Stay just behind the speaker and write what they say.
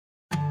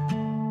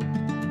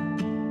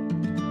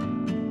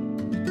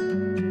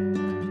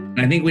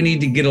I think we need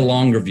to get a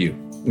longer view.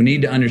 We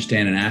need to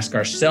understand and ask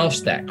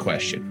ourselves that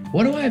question.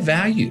 What do I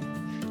value?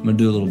 I'm going to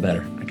do a little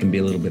better. I can be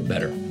a little bit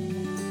better.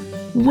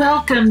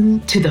 Welcome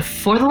to the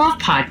For the Love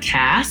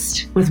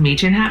podcast with me,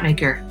 Jen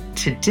Hatmaker.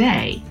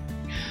 Today,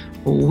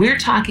 we're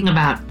talking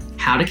about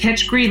how to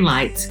catch green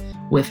lights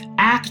with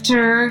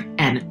actor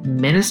and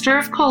minister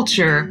of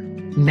culture,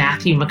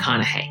 Matthew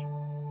McConaughey.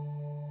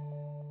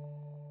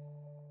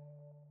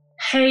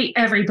 Hey,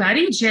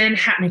 everybody. Jen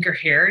Hatmaker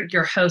here,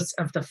 your host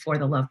of the For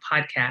the Love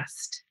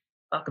podcast.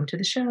 Welcome to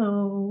the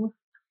show.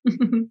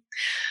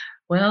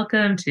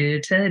 Welcome to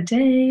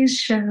today's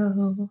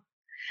show.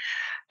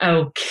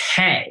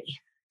 Okay.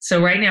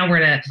 So right now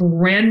we're in a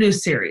brand new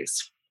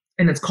series,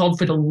 and it's called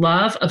For the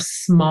Love of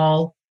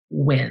Small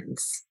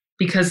Wins.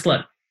 Because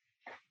look,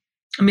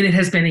 it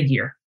has been a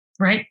year,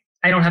 right?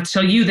 I don't have to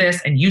tell you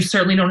this, and you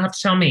certainly don't have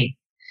to tell me.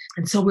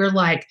 And so we're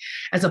like,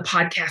 as a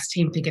podcast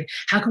team, thinking,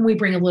 how can we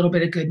bring a little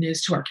bit of good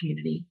news to our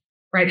community,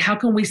 right? How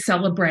can we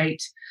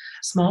celebrate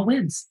small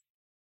wins?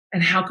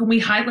 And how can we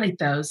highlight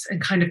those and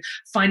kind of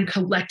find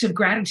collective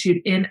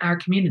gratitude in our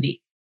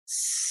community?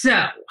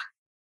 So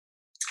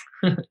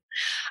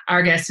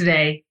our guest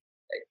today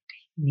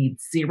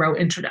needs zero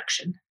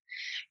introduction.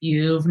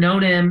 You've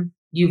known him.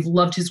 You've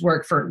loved his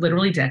work for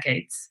literally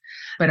decades.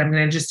 But I'm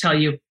going to just tell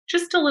you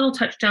just a little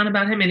touchdown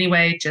about him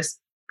anyway, just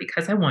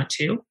because I want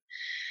to.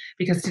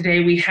 Because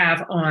today we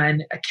have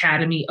on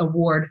Academy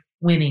Award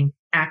winning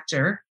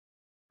actor,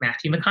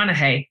 Matthew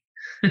McConaughey.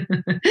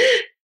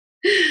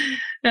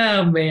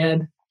 Oh,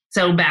 man.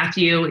 So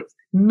Matthew,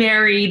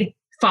 married,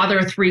 father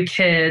of 3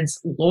 kids,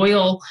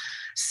 loyal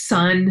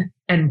son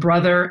and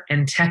brother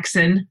and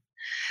Texan.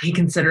 He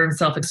considers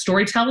himself a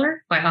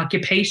storyteller by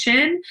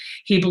occupation.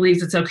 He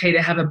believes it's okay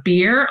to have a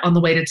beer on the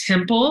way to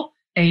temple.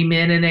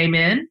 Amen and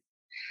amen.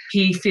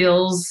 He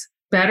feels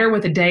better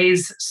with a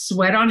day's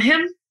sweat on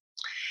him.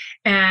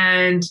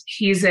 And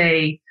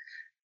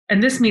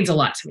and this means a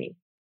lot to me,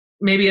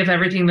 maybe of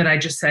everything that I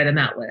just said in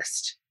that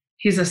list.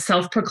 He's a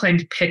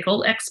self-proclaimed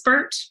pickle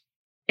expert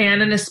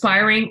and an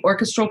aspiring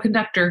orchestral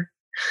conductor.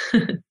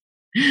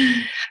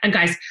 And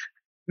guys,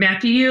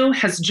 Matthew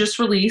has just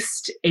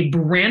released a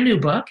brand new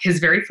book, his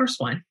very first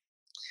one,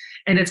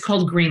 and it's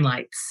called Green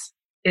Lights.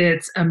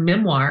 It's a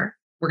memoir.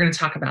 We're going to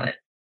talk about it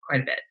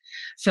quite a bit,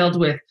 filled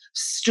with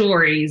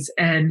stories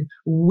and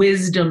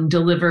wisdom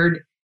delivered,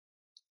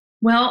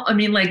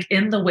 like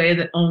in the way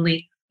that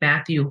only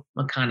Matthew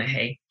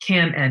McConaughey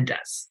can and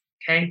does,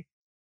 okay?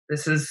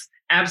 This is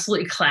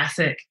absolutely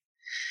classic.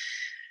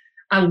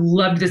 I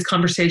loved this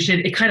conversation.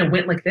 It kind of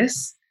went like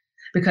this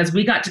because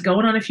we got to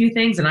going on a few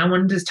things and I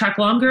wanted to talk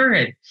longer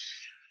and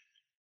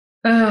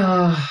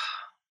I'm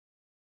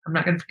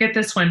not going to forget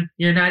this one.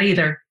 You're not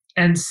either.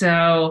 And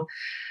so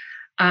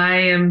I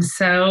am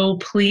so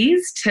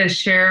pleased to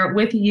share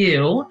with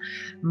you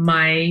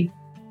my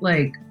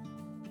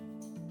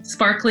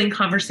sparkling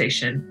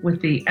conversation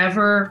with the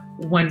ever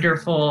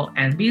wonderful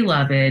and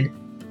beloved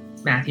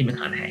Matthew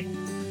McConaughey.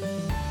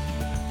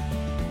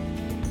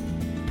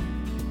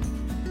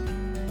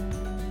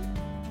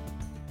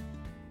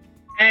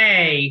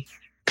 Hey.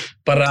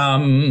 There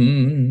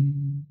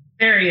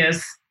he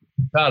is.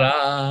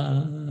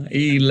 Ta-da!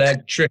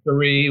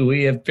 Electricity.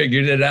 We have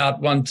figured it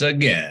out once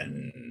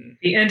again.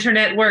 The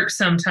internet works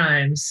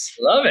sometimes.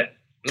 Love it.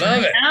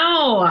 Love it.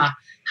 Oh,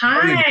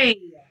 hi.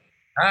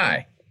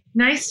 Hi.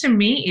 Nice to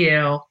meet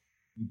you.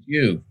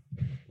 You.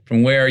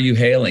 From where are you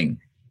hailing?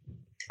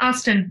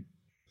 Austin.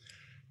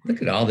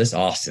 Look at all this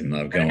Austin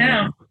love going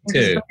on.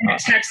 Too.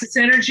 Texas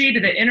Energy to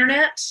the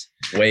internet.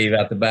 Wave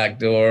out the back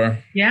door.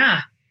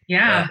 Yeah,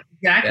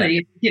 exactly.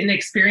 Yeah. Getting to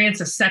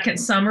experience a second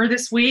summer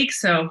this week,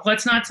 so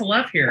what's not to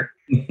love here?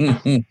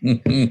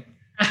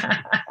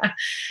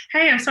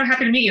 Hey, I'm so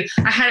happy to meet you.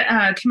 I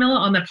had Camilla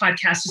on the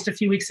podcast just a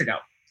few weeks ago.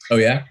 Oh,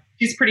 yeah?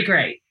 She's pretty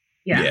great.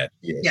 Yeah,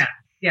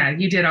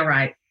 you did all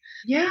right.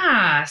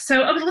 Yeah,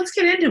 so let's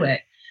get into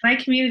it. My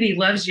community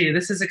loves you.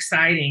 This is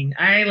exciting.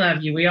 I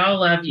love you. We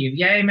all love you.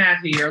 Yay,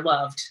 Matthew, you're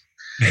loved.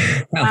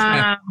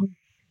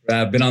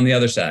 I've been on the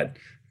other side.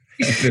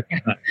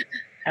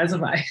 As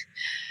have I.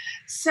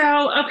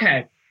 So,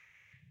 okay.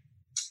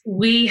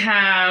 We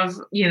have,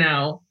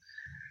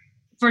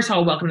 first of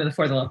all, welcome to the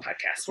For the Love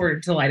podcast. We're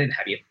delighted to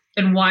have you.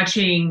 Been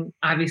watching,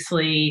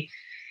 obviously,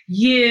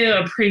 you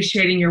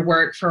appreciating your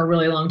work for a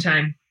really long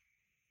time.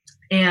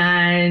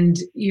 And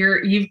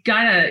you've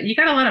got a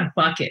lot of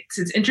buckets.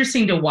 It's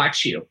interesting to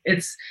watch you.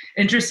 It's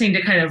interesting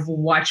to kind of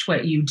watch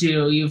what you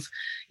do.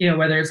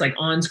 Whether it's like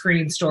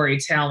on-screen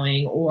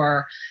storytelling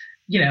or,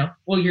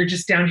 you're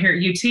just down here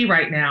at UT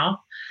right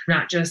now,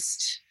 not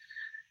just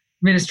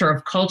Minister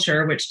of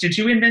Culture, which, did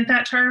you invent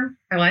that term?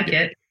 I like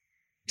it.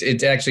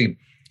 It's actually,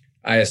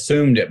 I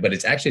assumed it, but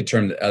it's actually a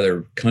term that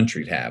other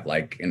countries have,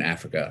 like in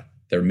Africa.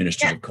 They're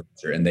ministers of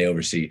culture and they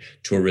oversee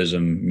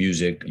tourism,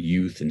 music,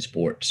 youth, and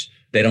sports.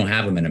 They don't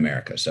have them in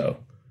America. So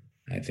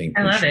I think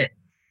I love it.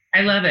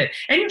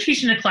 And you're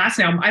teaching a class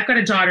now. I've got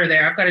a daughter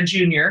there. I've got a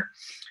junior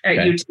at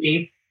UT.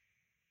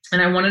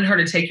 and I wanted her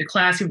to take your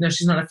class, even though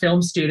she's not a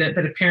film student,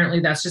 but apparently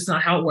that's just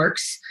not how it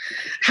works.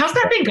 How's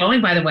that been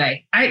going, by the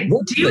way? Do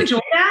you enjoy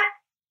that?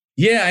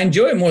 Yeah, I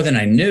enjoy it more than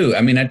I knew.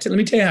 I mean, let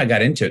me tell you how I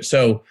got into it.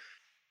 So,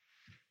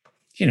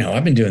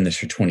 I've been doing this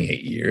for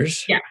 28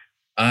 years. Yeah.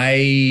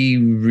 I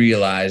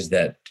realized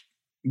that,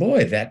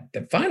 boy,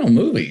 the final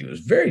movie was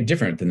very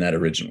different than that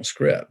original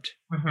script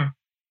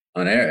on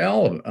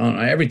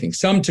everything,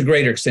 some to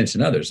greater extent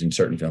than others in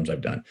certain films I've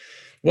done.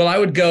 Well, I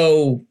would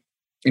go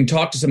and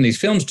talk to some of these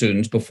film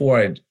students before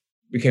I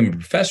became a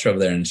professor over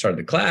there and started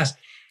the class.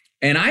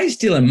 And I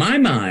still, in my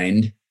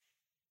mind,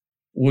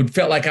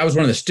 felt like I was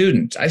one of the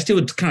students. I still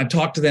would kind of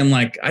talk to them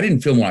like I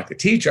didn't feel more like the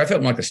teacher. I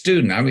felt more like the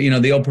student.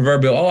 The old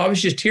proverbial, I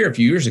was just here a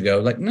few years ago.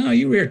 Like, no,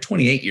 you were here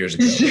 28 years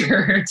ago.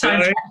 Sure.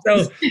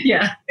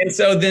 Yeah. And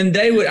so then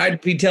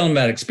I'd be telling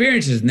about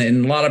experiences, and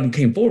then a lot of them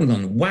came forward and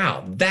going,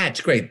 wow,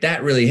 that's great.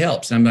 That really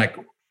helps. And I'm like,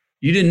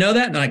 you didn't know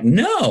that? And they're like,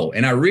 no.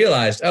 And I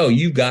realized, oh,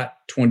 you've got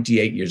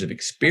 28 years of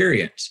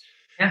experience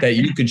that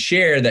you could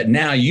share that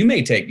now you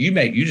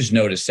just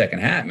notice second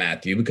hat,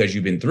 Matthew, because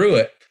you've been through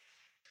it.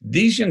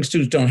 These young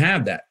students don't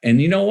have that.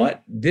 And you know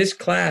what? This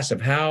class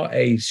of how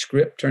a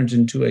script turns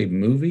into a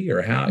movie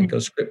or how it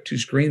goes script to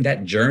screen,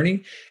 that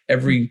journey,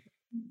 every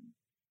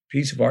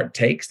piece of art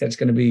takes that's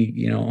going to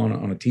be,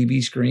 on a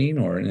TV screen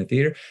or in a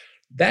theater,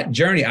 that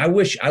journey, I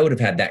wish I would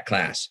have had that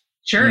class.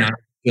 Sure. When I was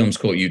in film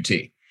school at UT.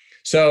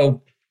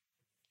 So,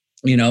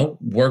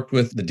 worked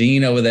with the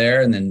dean over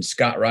there and then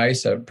Scott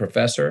Rice, a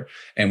professor,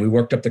 and we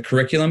worked up the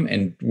curriculum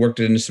and worked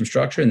it into some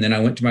structure. And then I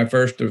went to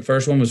the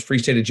first one was Free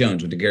State of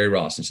Jones with Gary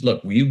Ross and said,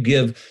 look, will you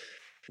be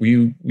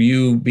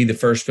the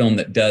first film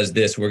that does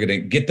this? We're going to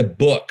get the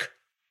book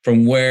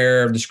from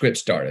where the script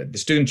started. The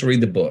students will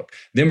read the book.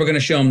 Then we're going to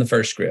show them the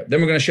first script.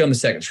 Then we're going to show them the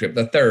second script,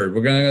 the third.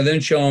 We're going to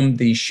then show them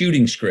the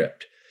shooting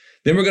script.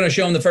 Then we're going to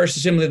show them the first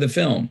assembly of the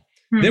film.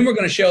 Then we're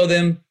going to show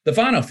them the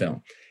final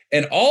film.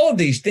 And all of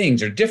these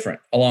things are different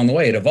along the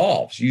way. It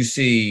evolves. You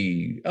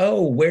see,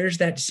 oh, where's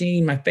that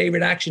scene? My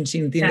favorite action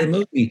scene at the end of the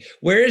movie.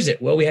 Where is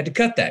it? Well, we had to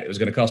cut that. It was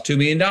going to cost $2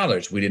 million.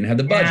 We didn't have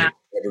the budget.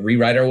 We had to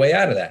rewrite our way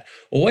out of that.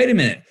 Well, wait a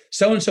minute.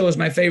 So-and-so is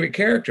my favorite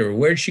character.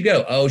 Where'd she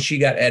go? Oh, she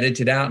got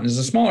edited out and is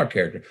a smaller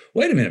character.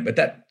 Wait a minute. But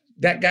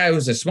that guy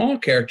was a small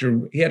character.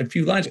 He had a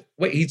few lines.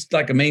 Wait, he's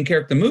like a main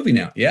character in the movie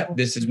now. Yep,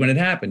 this is when it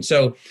happened.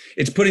 So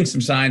it's putting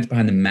some signs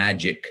behind the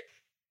magic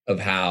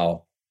of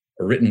how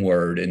a written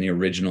word and the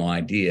original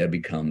idea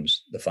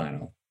becomes the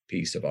final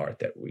piece of art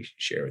that we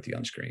share with you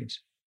on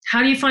screens.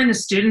 How do you find the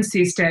students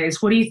these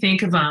days? What do you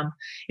think of them?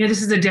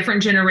 This is a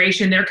different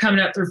generation. They're coming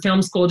up through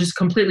film school, just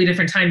completely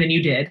different time than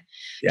you did.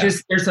 Yeah.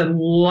 There's a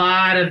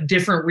lot of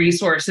different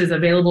resources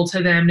available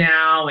to them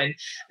now. And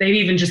they've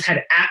even just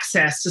had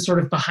access to sort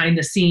of behind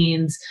the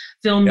scenes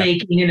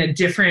filmmaking in a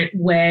different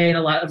way and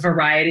a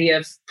variety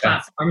of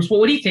platforms. Well,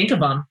 what do you think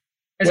of them?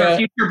 Is our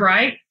future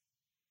bright?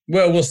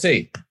 Well, we'll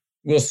see.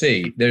 We'll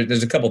see.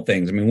 There's a couple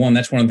things. I mean, one,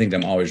 that's one of the things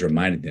I'm always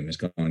reminding them is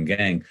going,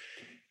 gang,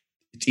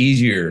 it's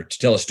easier to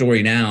tell a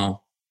story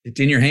now.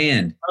 It's in your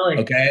hand. Really?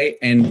 Okay.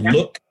 And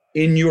look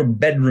in your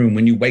bedroom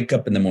when you wake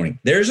up in the morning.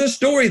 There's a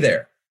story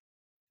there.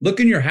 Look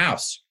in your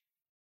house.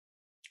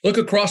 Look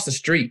across the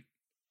street.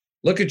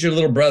 Look at your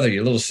little brother,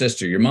 your little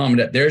sister, your mom and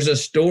dad. There's a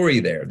story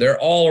there. They're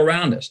all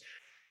around us.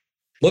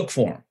 Look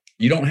for them.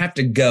 You don't have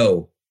to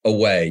go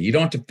away. You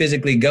don't have to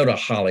physically go to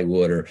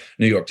Hollywood or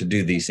New York to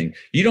do these things.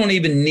 You don't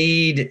even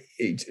need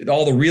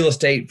all the real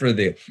estate for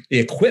the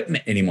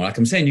equipment anymore. Like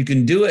I'm saying, you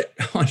can do it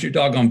on your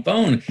doggone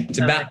phone. It's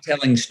about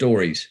telling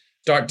stories.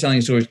 Start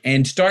telling stories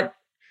and start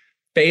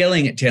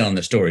failing at telling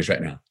the stories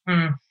right now.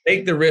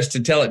 Take the risk to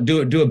tell it.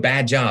 Do a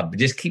bad job.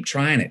 Just keep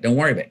trying it. Don't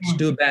worry about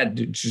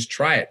it. Just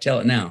try it. Tell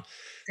it now.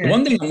 The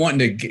one thing I'm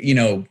wanting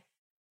to,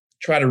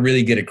 try to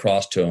really get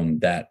across to them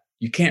that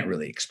you can't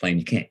really explain,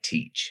 you can't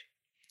teach,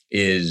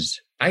 is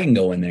I can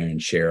go in there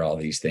and share all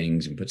these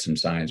things and put some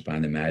science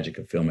behind the magic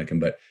of filmmaking,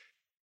 but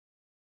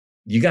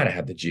you got to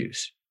have the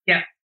juice.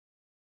 Yeah.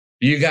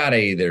 You got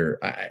to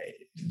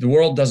the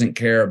world doesn't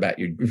care about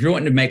if you're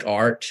wanting to make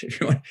art,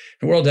 the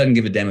world doesn't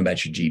give a damn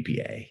about your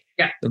GPA.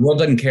 Yeah. The world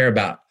doesn't care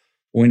about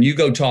when you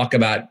go talk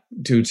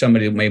to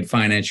somebody who may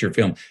finance your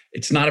film.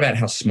 It's not about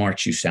how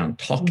smart you sound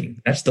talking.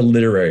 That's the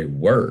literary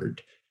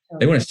word.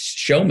 They want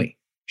to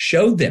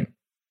show them.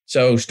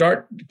 So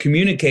start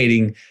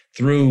communicating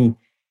through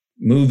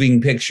moving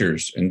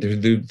pictures and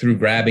through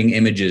grabbing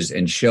images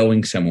and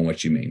showing someone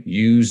what you mean.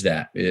 Use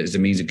that as a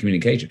means of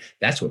communication.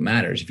 That's what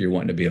matters if you're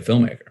wanting to be a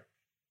filmmaker.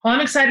 Well, I'm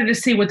excited to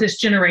see what this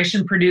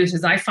generation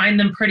produces. I find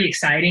them pretty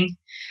exciting.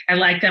 I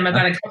like them. I've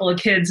got a couple of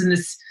kids in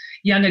this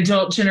young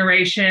adult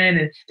generation,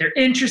 and they're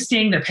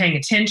interesting. They're paying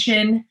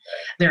attention.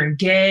 They're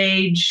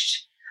engaged.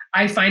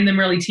 I find them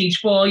really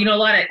teachable. A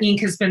lot of ink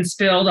has been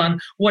spilled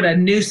on what a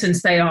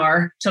nuisance they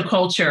are to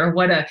culture,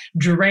 what a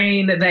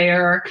drain they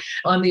are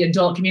on the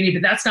adult community,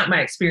 but that's not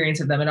my experience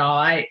of them at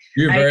all.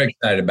 You're very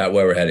excited about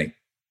where we're heading.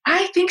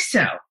 I think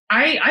so.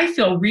 I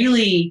feel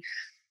really,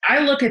 I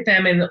look at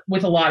them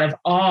with a lot of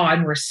awe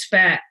and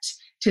respect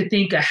to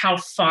think of how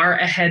far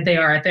ahead they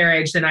are at their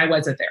age than I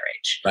was at their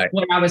age. Right.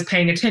 What I was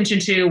paying attention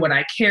to, what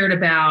I cared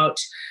about,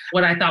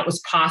 what I thought was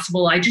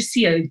possible. I just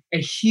see a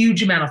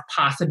huge amount of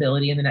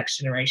possibility in the next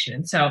generation.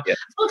 And so Yeah.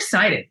 I'm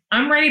excited.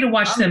 I'm ready to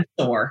watch them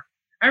soar.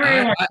 I'm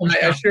ready to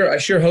watch them I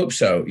sure hope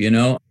so. You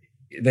know,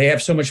 they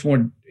have so much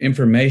more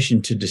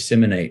information to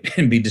disseminate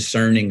and be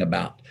discerning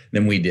about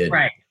than we did.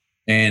 Right.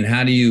 And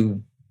how do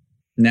you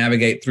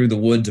navigate through the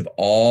woods of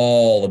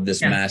all of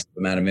this massive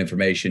amount of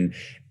information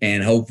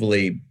and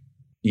hopefully,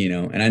 you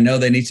know, and I know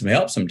they need some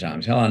help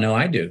sometimes. Hell, I know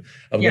I do.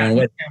 Of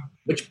going,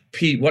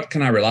 what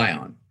can I rely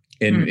on?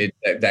 And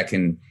that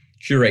can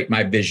curate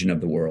my vision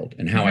of the world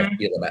and how I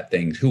feel about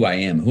things, who I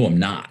am, who I'm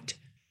not,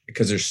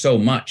 because there's so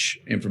much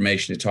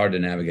information. It's hard to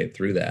navigate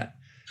through that.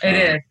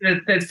 It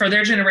is. For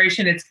their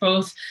generation, it's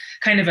both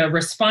kind of a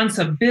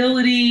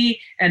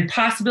responsibility and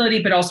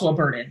possibility, but also a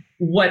burden.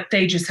 What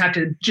they just have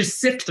to just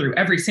sift through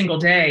every single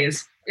day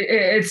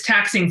it's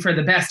taxing for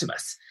the best of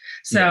us.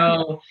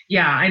 So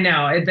I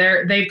know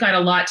they've got a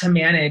lot to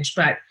manage,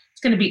 but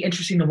it's going to be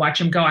interesting to watch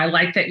them go. I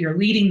like that you're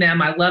leading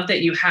them. I love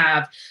that you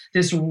have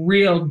this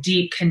real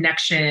deep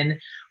connection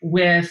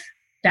with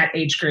that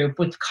age group,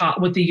 with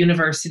the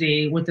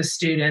university, with the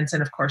students,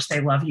 and of course they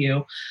love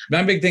you.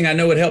 My big thing I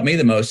know would help me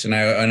the most, and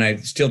I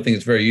still think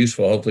it's very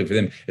useful, hopefully for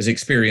them, is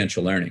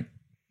experiential learning.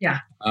 Yeah.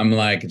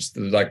 It's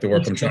like the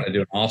work I'm trying to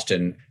do in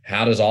Austin.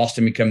 How does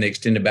Austin become the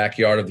extended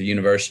backyard of the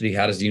university?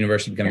 How does the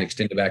university become the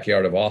extended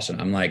backyard of Austin?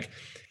 I'm like,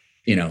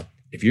 you know,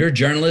 if you're a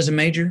journalism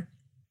major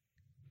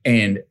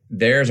and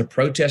there's a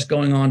protest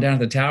going on down at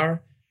the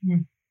tower,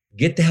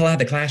 get the hell out of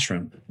the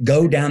classroom.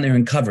 Go down there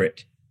and cover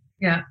it.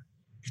 Yeah.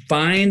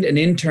 Find an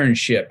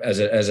internship as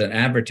an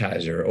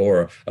advertiser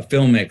or a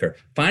filmmaker.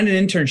 Find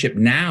an internship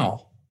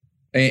now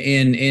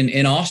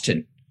in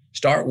Austin.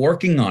 Start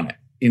working on it.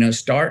 You know,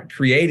 start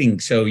creating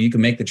so you can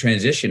make the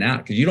transition out,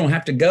 because you don't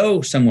have to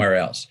go somewhere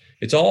else.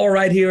 It's all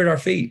right here at our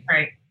feet.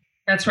 Right.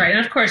 That's right.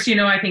 And of course, you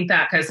know, I think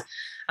that because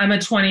I'm a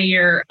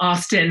 20-year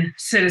Austin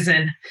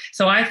citizen.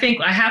 So I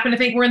happen to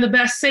think we're in the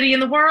best city in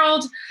the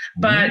world,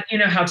 but you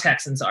know how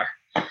Texans are.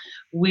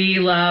 We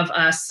love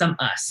us some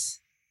us.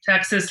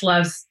 Texas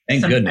loves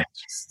Thank some goodness.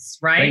 Texas,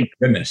 right? Thank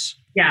goodness.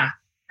 Yeah,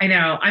 I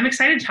know. I'm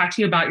excited to talk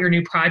to you about your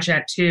new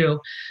project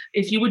too.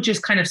 If you would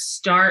just kind of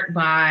start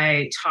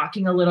by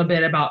talking a little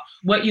bit about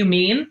what you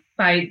mean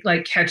by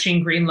like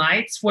catching green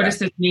lights. What does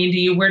this mean to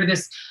you? Where did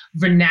this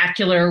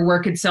vernacular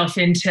work itself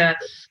into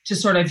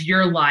sort of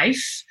your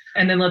life?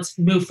 And then let's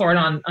move forward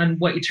on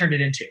what you turned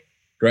it into.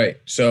 Great.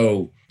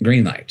 So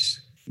green lights,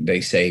 they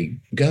say,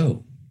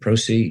 go,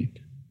 proceed.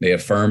 They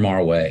affirm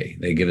our way.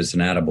 They give us an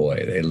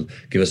attaboy. They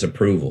give us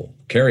approval.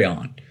 Carry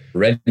on.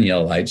 Red and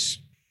yellow lights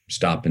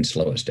stop and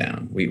slow us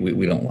down. We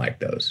don't like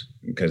those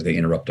because they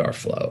interrupt our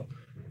flow.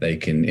 They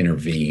can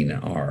intervene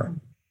our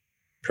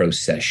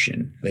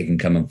procession. They can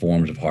come in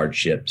forms of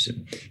hardships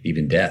and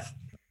even death.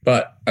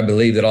 But I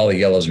believe that all the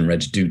yellows and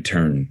reds do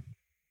turn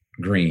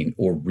green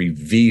or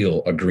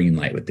reveal a green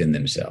light within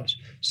themselves.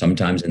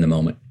 Sometimes in the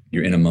moment,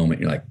 you're in a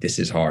moment, you're like, this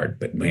is hard,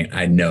 but man,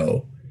 I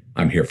know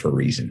I'm here for a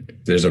reason.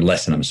 There's a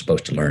lesson I'm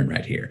supposed to learn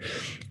right here.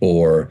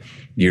 Or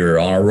you're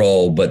on a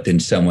roll, but then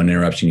someone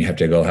interrupts you and you have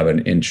to go have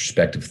an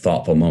introspective,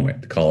 thoughtful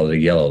moment. Call it a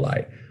yellow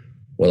light.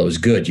 Well, it was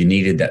good. You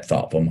needed that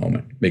thoughtful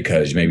moment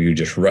because maybe you're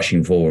just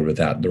rushing forward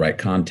without the right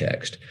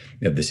context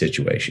of the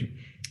situation.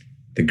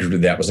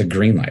 That was a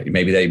green light.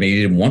 Maybe you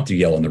didn't want the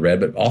yellow and the red,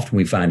 but often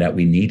we find out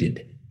we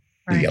needed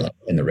the yellow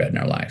and the red in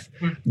our life.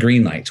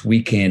 Green lights,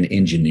 we can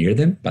engineer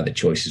them by the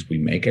choices we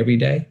make every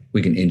day.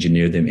 We can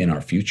engineer them in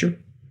our future.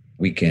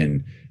 We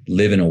can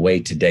live in a way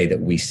today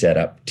that we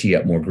tee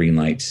up more green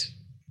lights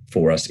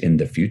for us in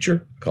the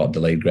future, called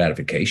delayed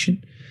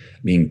gratification,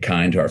 being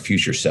kind to our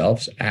future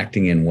selves,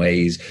 acting in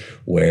ways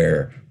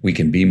where we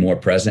can be more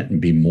present and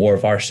be more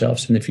of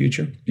ourselves in the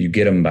future. You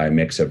get them by a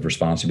mix of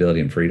responsibility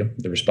and freedom,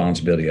 the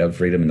responsibility of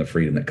freedom and the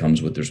freedom that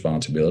comes with the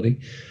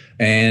responsibility.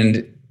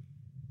 And,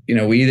 you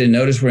know, we either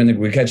notice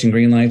we're catching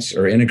green lights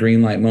or in a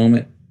green light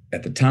moment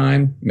at the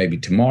time, maybe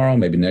tomorrow,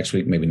 maybe next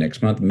week, maybe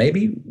next month.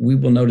 Maybe we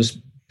will notice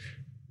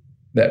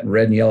that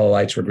red and yellow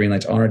lights were green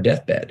lights on our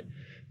deathbed.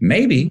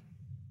 Maybe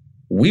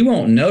we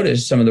won't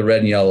notice some of the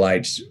red and yellow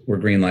lights were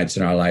green lights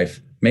in our life.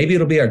 Maybe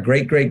it'll be our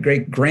great, great,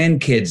 great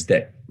grandkids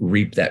that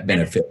reap that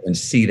benefit and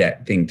see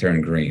that thing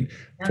turn green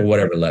for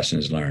whatever lesson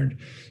is learned.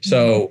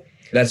 So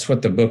that's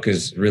what the book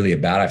is really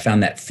about. I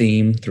found that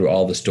theme through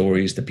all the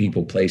stories, the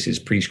people, places,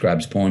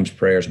 prescribes, poems,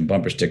 prayers, and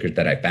bumper stickers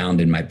that I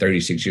found in my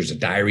 36 years of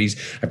diaries.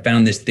 I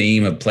found this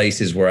theme of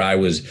places where I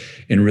was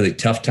in really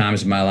tough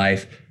times in my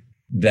life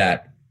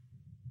that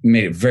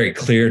made it very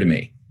clear to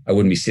me. I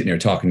wouldn't be sitting here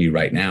talking to you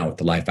right now with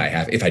the life I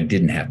have if I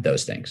didn't have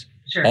those things.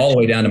 Sure. All the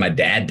way down to my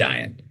dad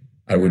dying.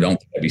 I don't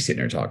think I'd be sitting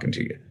here talking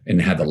to you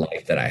and have the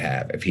life that I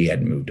have if he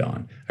hadn't moved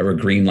on. I were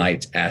green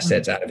lights,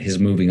 assets out of his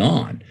moving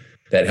on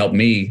that helped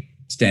me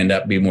stand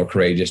up, be more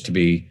courageous, to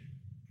be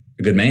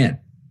a good man.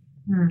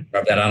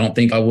 That I don't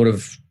think I would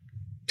have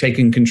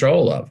taken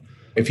control of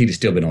if he'd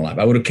still been alive.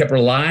 I would have kept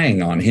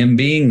relying on him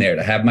being there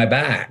to have my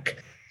back.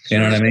 You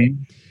know what I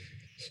mean?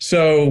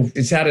 So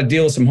it's how to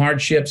deal with some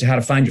hardships, how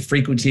to find your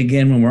frequency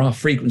again when we're off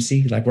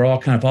frequency, like we're all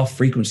kind of off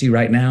frequency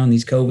right now in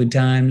these COVID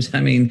times.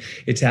 I mean,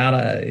 it's how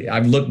to,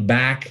 I've looked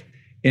back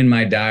in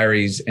my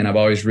diaries and I've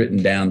always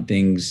written down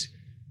things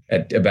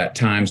about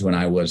times when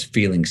I was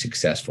feeling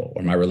successful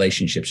or my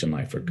relationships in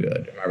life were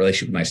good. Or my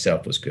relationship with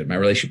myself was good. My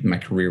relationship with my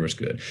career was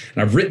good.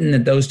 And I've written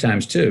at those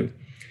times too.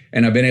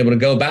 And I've been able to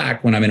go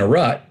back when I'm in a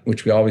rut,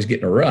 which we always get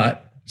in a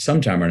rut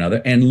sometime or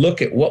another, and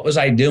look at what was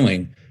I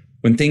doing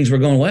when things were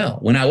going well,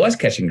 when I was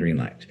catching green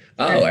lights.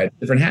 Oh, I had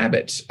different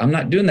habits. I'm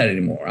not doing that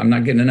anymore. I'm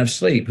not getting enough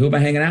sleep. Who am I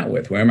hanging out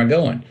with? Where am I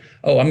going?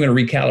 Oh, I'm going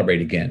to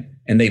recalibrate again.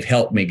 And they've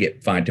helped me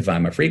find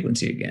my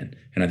frequency again.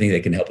 And I think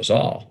they can help us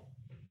all.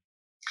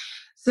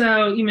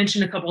 So you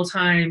mentioned a couple of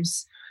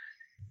times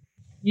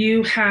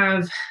you've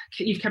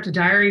kept a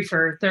diary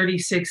for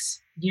 36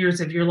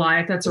 years of your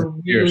life. That's a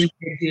really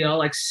big deal,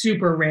 like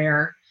super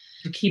rare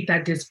to keep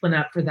that discipline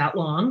up for that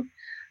long.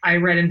 I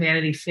read in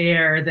Vanity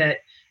Fair that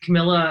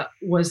Camilla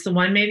was the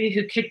one maybe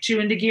who kicked you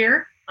into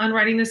gear on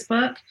writing this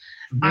book.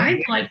 Mm-hmm.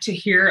 I'd like to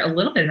hear a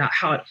little bit about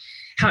how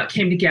it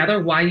came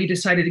together, why you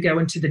decided to go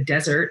into the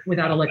desert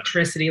without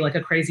electricity like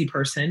a crazy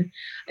person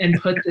and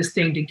put this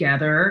thing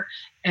together.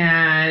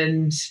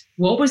 And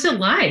what was it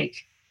like?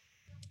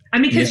 I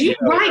mean, because you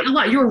write a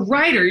lot. You're a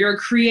writer, you're a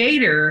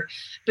creator,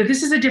 but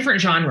this is a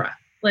different genre.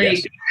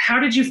 Like, How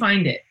did you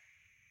find it?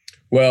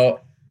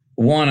 Well,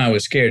 one, I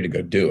was scared to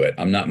go do it.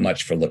 I'm not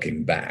much for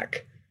looking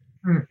back.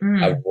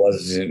 Mm-mm. I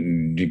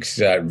wasn't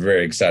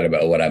very excited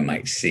about what I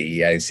might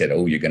see. I said,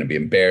 oh, you're going to be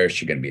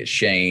embarrassed. You're going to be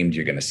ashamed.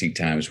 You're going to see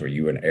times where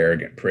you were an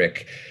arrogant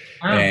prick.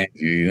 Oh. And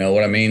you know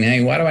what I mean?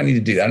 Hey, why do I need to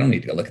do that? I don't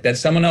need to go look at that.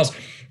 Someone else,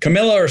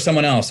 Camilla or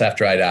someone else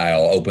after I die,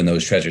 I'll open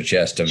those treasure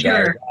chests of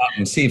diaries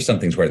and see if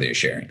something's worthy of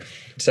sharing.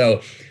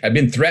 So I've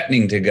been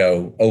threatening to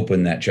go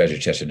open that treasure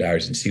chest of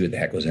diaries and see what the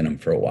heck was in them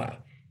for a while.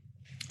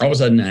 All of a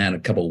sudden, I had a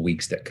couple of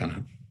weeks that kind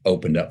of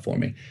opened up for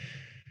me.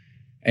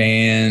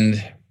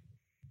 And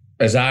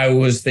as I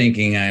was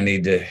thinking I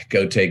need to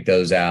go take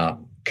those out,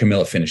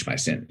 Camilla finished my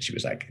sentence. She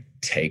was like,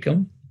 take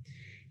them,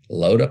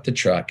 load up the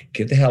truck,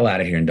 get the hell out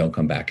of here, and don't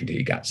come back until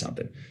you got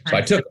something. So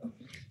I took them.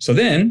 So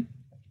then,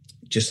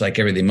 just like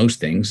everything,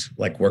 most things,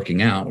 like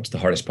working out, what's the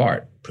hardest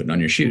part? Putting on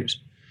your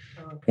shoes.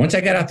 Once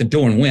I got out the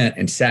door and went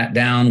and sat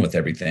down with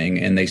everything,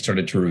 and they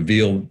started to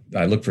reveal,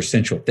 I looked for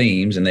central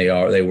themes, and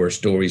they were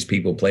stories,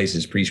 people,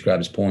 places,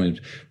 prescribes, poems,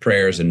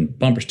 prayers, and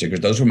bumper stickers.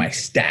 Those were my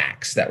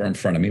stacks that were in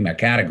front of me, my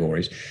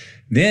categories.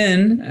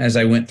 Then, as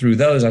I went through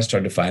those, I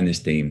started to find this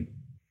theme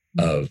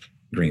of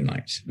green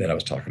lights that I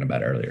was talking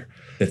about earlier.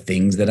 The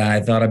things that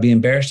I thought I'd be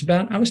embarrassed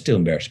about, I was still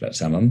embarrassed about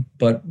some of them,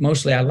 but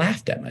mostly I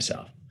laughed at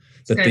myself.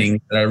 The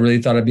things that I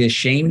really thought I'd be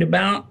ashamed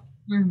about,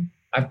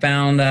 I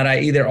found that I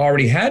either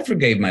already had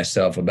forgave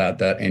myself about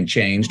that and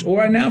changed,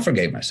 or I now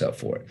forgave myself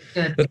for it.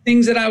 Good. The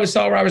things that I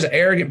saw where I was an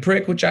arrogant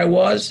prick, which I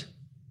was,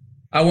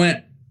 I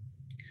went,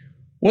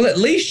 well, at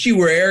least you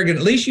were arrogant.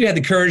 At least you had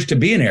the courage to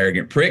be an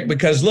arrogant prick,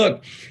 because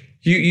look,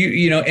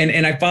 you know,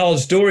 and I followed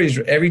stories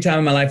every time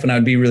in my life when I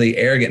would be really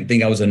arrogant and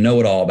think I was a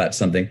know-it-all about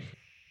something.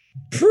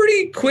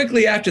 Pretty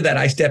quickly after that,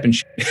 I step in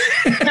shit.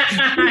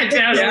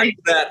 After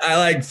that, I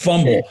like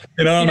fumble.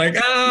 You know, I'm like,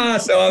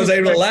 so I was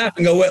able to laugh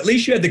and go, well, at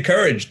least you had the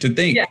courage to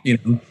think, you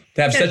know,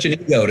 to have such an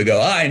ego to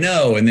go, I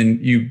know. And then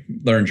you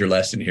learned your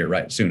lesson here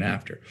right soon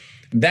after.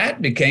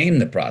 That became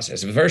the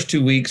process. The first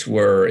 2 weeks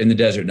were in the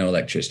desert, no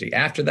electricity.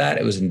 After that,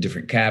 it was in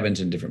different cabins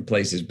in different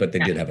places, but they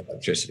did have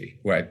electricity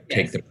where I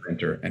take the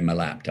printer and my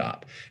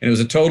laptop. And it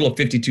was a total of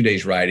 52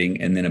 days writing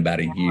and then about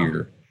a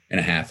year and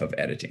a half of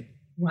editing.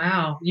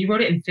 Wow. You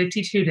wrote it in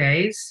 52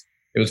 days?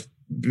 It was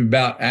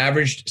about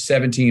averaged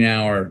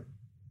 17-hour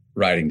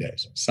writing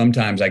days.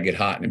 Sometimes I get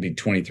hot and it'd be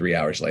 23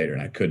 hours later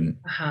and I couldn't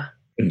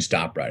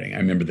stop writing. I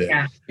remember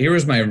that. Here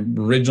was my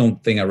original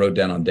thing I wrote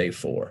down on day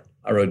 4.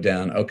 I wrote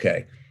down,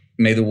 okay,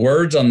 may the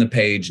words on the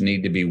page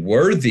need to be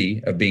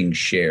worthy of being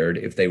shared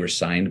if they were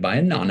signed by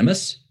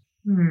anonymous,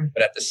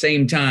 but at the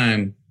same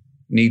time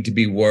need to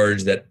be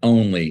words that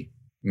only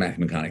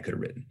Matthew McConaughey could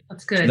have written.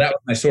 That's good. So that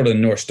was my sort of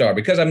North Star,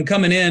 because I'm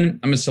coming in,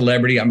 I'm a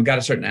celebrity, I've got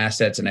a certain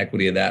assets and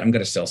equity of that. I'm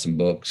going to sell some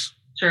books.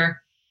 Sure.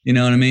 You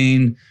know what I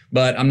mean?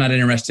 But I'm not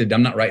interested.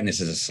 I'm not writing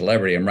this as a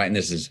celebrity. I'm writing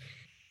this as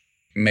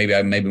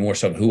maybe more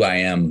so of who I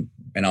am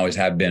and always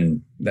have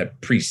been,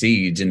 that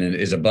precedes and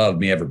is above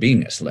me ever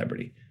being a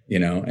celebrity, you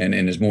know, and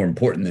is more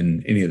important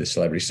than any of the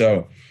celebrities.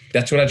 So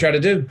that's what I try to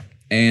do.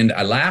 And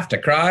I laughed, I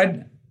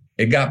cried,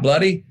 it got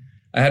bloody.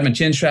 I had my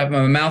chin strap and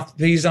my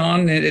mouthpiece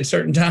on at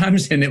certain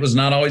times, and it was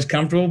not always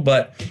comfortable,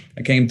 but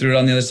I came through it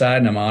on the other side,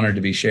 and I'm honored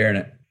to be sharing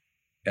it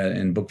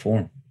in book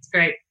form. It's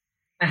great.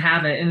 I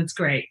have it, and it's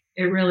great.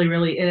 It really,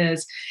 really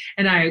is.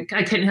 And I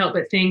couldn't help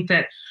but think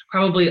that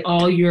probably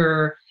all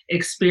your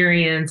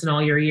experience and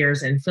all your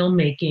years in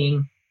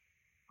filmmaking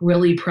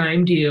really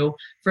primed you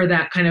for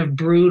that kind of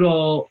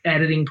brutal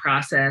editing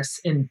process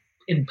in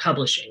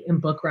publishing, in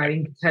book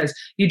writing, because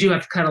you do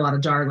have to cut a lot of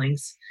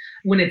darlings.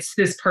 When it's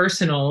this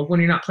personal,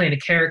 when you're not playing a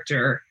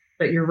character,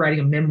 but you're writing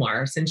a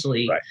memoir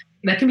essentially. Right.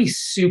 That can be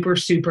super,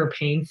 super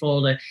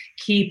painful to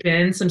keep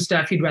in some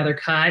stuff you'd rather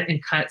cut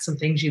and cut some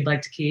things you'd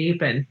like to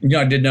keep. And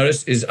I did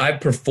notice is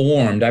I've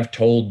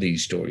told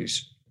these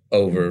stories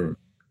over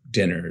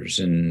dinners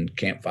and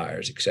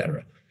campfires,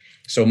 etc.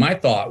 So my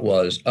thought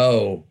was,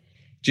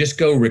 just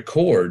go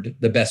record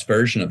the best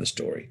version of the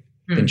story,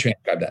 then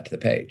transcribe that to the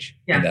page.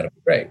 Yeah. And that'll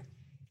be great.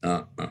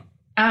 Oh,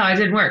 it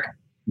didn't work.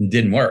 It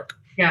didn't work.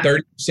 Yeah.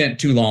 30%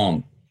 too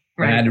long.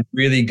 Right. I had to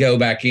really go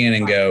back in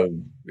and go,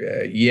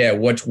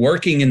 what's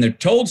working in the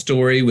told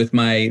story with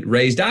my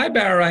raised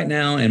eyebrow right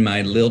now and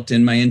my lilt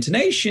in my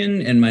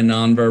intonation and my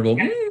nonverbal,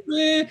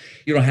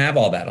 you don't have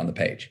all that on the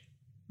page.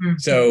 Mm-hmm.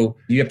 So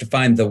you have to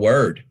find the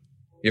word.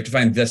 You have to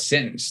find the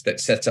sentence that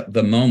sets up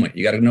the moment.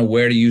 You got to know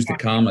where to use the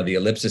comma, the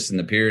ellipsis, and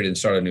the period and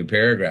start a new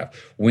paragraph.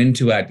 When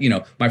to add,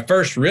 my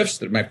first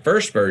riffs, my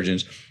first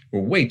versions were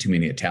way too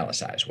many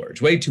italicized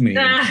words, way too many.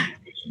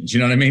 You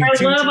know what I mean? I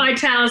love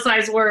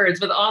italicized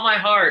words with all my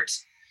heart.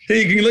 So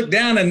you can look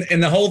down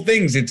and the whole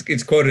thing's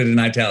it's quoted in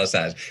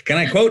italicized. Can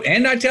I quote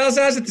and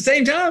italicize at the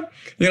same time?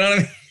 You know what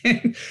I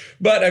mean?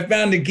 But I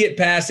found to get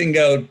past and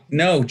go,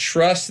 no,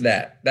 trust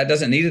that. That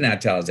doesn't need an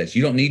italicized.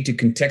 You don't need to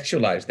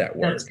contextualize that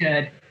word. That's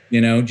good.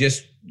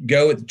 Just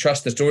go with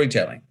trust the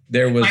storytelling.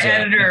 My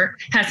editor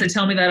has to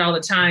tell me that all the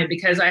time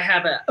because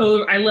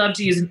I love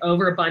to use an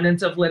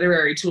overabundance of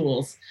literary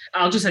tools.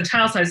 I'll just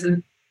italicize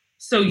it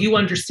so you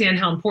understand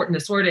how important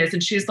this word is.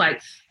 And she's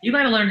like, you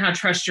got to learn how to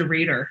trust your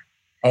reader.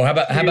 Oh, how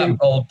about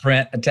bold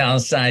print,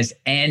 italicized,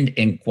 and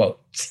in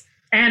quotes?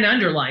 And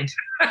underlined.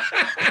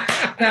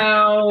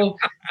 So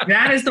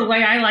that is the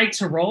way I like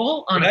to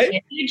roll on a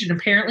page. And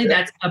apparently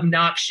that's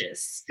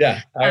obnoxious.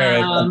 Yeah.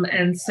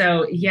 And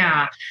so,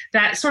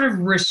 that sort of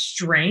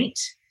restraint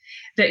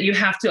that you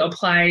have to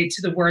apply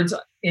to the words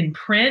in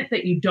print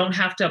that you don't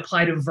have to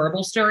apply to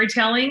verbal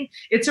storytelling,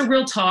 it's a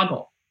real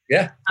toggle.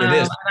 Yeah, it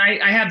is.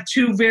 And I have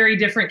two very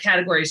different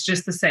categories,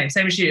 just the same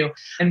as you,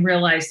 and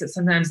realize that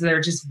sometimes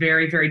they're just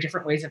very, very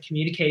different ways of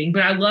communicating.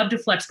 But I love to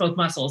flex both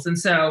muscles. And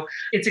so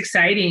it's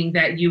exciting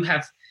that you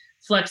have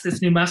flexed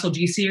this new muscle. Do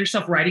you see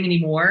yourself writing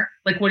anymore?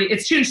 Like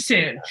it's too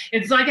soon.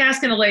 It's like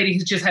asking a lady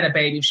who's just had a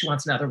baby if she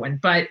wants another one.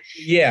 But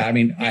yeah, I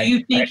mean, do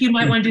you think you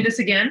might want to do this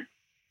again?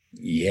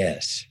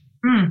 Yes.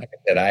 Like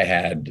I said, I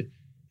had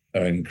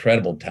an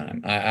incredible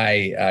time.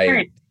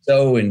 I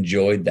so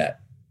enjoyed that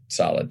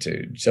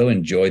solitude, so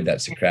enjoyed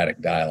that Socratic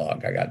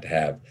dialogue I got to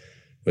have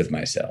with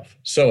myself.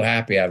 So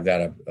happy I've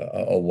got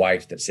a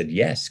wife that said,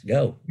 yes,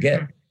 go,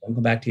 don't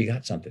come back till you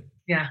got something.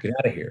 Yeah. Get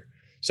out of here.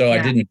 So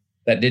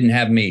that didn't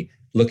have me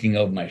looking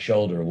over my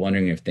shoulder,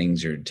 wondering if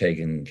things are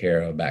taken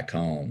care of back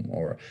home,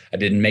 or I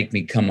didn't make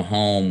me come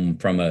home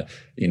from a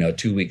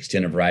 2-week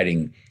stint of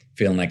writing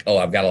feeling like,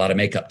 I've got a lot of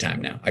makeup time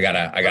now. I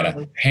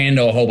gotta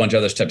handle a whole bunch of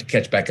other stuff to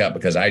catch back up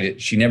because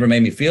she never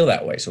made me feel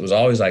that way. So it was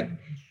always like,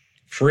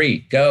 free,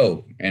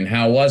 go. And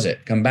how was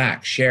it? Come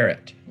back, share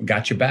it.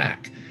 Got your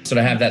back. So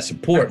to have that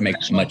support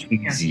makes it much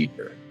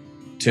easier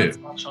too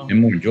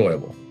and more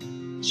enjoyable.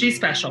 She's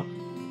special.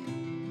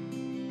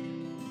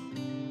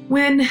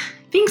 When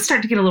things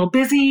start to get a little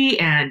busy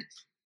and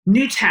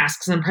new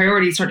tasks and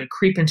priorities start to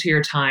creep into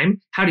your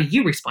time, how do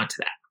you respond to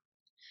that?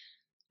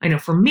 I know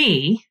for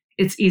me,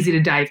 it's easy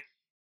to dive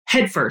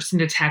headfirst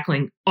into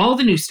tackling all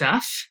the new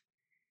stuff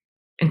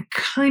and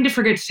kind of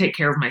forget to take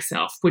care of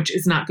myself, which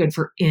is not good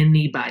for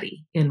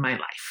anybody in my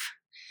life.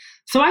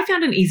 So I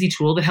found an easy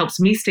tool that helps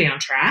me stay on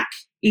track,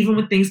 even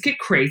when things get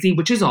crazy,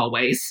 which is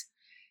always,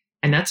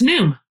 and that's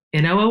Noom,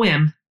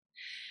 Noom.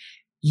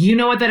 You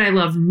know that I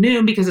love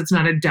Noom because it's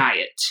not a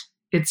diet.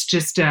 It's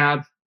just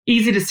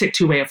easy to stick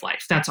to way of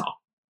life, that's all.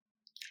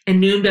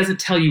 And Noom doesn't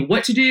tell you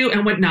what to do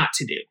and what not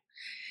to do.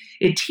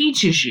 It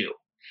teaches you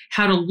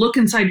how to look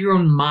inside your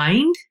own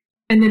mind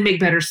and then make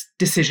better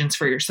decisions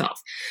for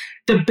yourself.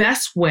 The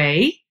best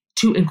way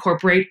to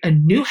incorporate a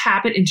new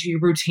habit into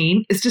your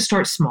routine is to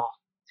start small.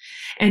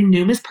 And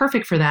Noom is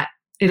perfect for that.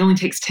 It only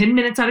takes 10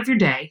 minutes out of your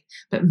day,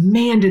 but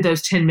man, do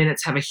those 10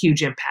 minutes have a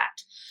huge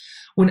impact.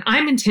 When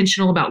I'm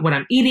intentional about what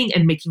I'm eating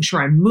and making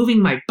sure I'm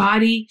moving my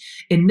body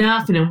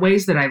enough and in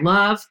ways that I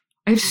love,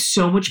 I have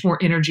so much more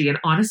energy. And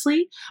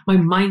honestly, my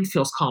mind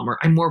feels calmer.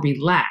 I'm more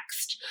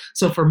relaxed.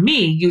 So for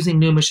me,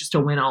 using Noom is just a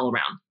win all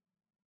around.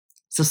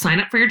 So sign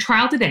up for your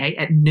trial today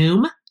at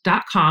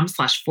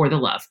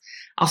Noom.com/forthelove.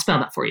 I'll spell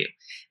that for you.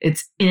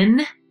 It's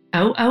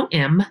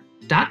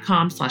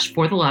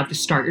NOOM.com/forthelove to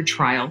start your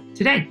trial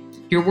today.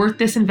 You're worth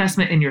this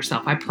investment in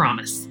yourself, I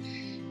promise.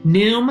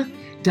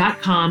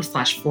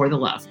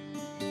 Noom.com/forthelove.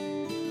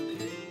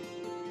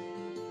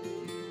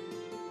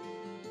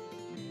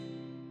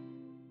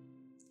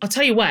 I'll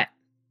tell you what,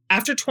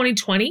 after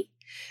 2020,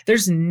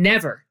 there's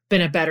never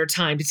been a better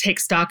time to take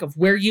stock of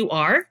where you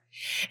are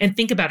and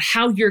think about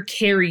how you're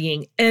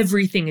carrying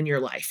everything in your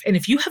life. And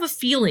if you have a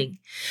feeling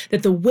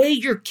that the way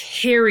you're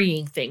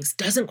carrying things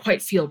doesn't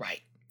quite feel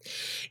right,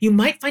 you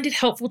might find it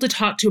helpful to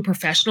talk to a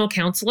professional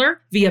counselor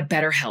via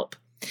BetterHelp.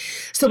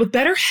 So with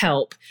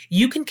BetterHelp,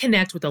 you can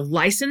connect with a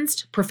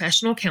licensed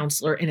professional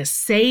counselor in a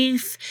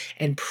safe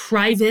and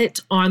private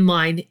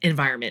online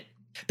environment.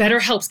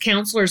 BetterHelp's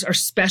counselors are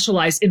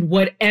specialized in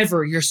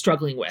whatever you're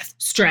struggling with: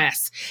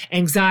 stress,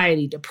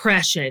 anxiety,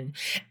 depression,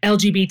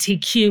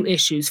 LGBTQ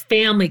issues,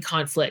 family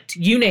conflict,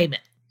 you name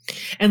it.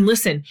 And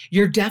listen,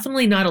 you're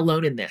definitely not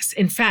alone in this.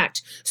 In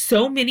fact,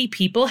 so many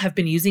people have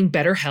been using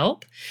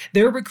BetterHelp,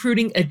 they're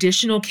recruiting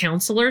additional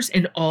counselors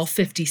in all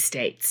 50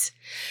 states.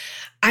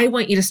 I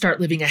want you to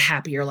start living a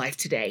happier life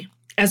today.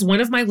 As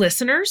one of my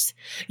listeners,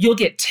 you'll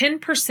get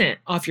 10%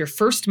 off your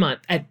first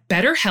month at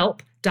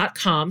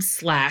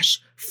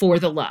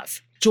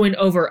BetterHelp.com/forthelove. Join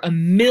over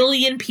 1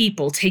 million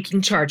people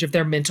taking charge of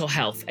their mental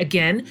health.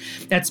 Again,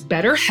 that's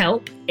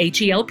BetterHelp,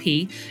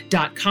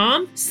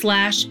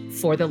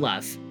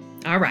 HELP.com/forthelove.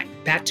 All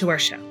right, back to our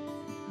show.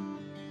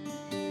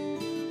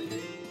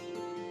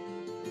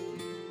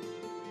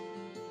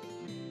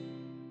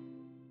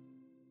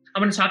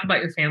 I'm going to talk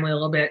about your family a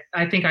little bit.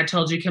 I think I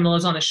told you Kimala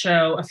was on the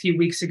show a few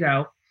weeks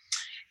ago,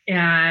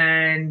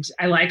 and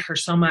I like her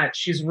so much.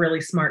 She's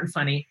really smart and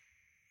funny.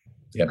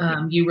 Yep.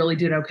 You really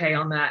did okay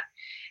on that.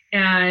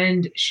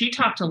 And she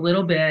talked a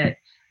little bit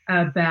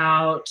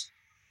about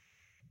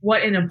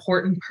what an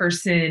important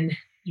person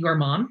your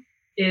mom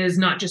is,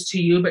 not just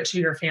to you, but to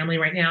your family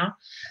right now.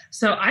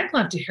 So I'd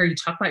love to hear you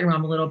talk about your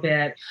mom a little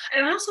bit.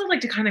 And I also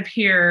like to kind of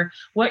hear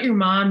what your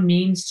mom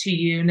means to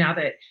you now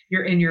that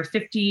you're in your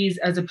 50s,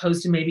 as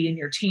opposed to maybe in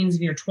your teens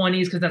and your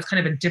 20s, because that's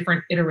kind of a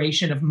different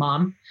iteration of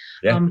mom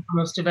for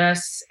most of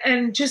us.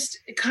 And just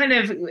kind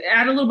of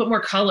add a little bit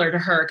more color to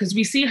her, because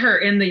we see her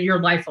in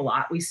your life a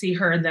lot. We see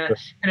her in the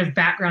kind of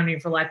background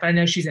of your life, but I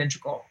know she's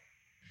integral.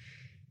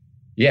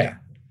 Yeah.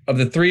 Of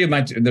the three of my,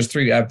 I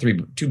have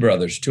two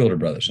brothers, two older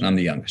brothers, and I'm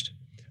the youngest.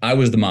 I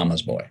was the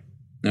mama's boy.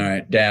 All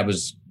right. Dad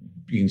was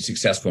being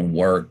successful in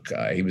work.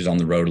 He was on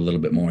the road a little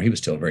bit more. He was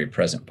still a very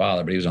present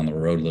father, but he was on the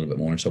road a little bit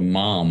more. And so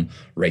mom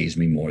raised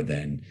me more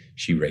than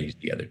she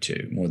raised the other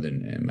two,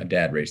 and my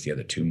dad raised the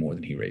other two more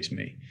than he raised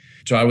me.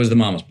 So I was the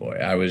mama's boy.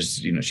 I was,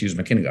 she was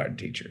my kindergarten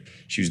teacher.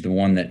 She was the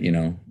one that,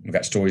 I've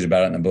got stories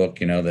about it in the book,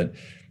 that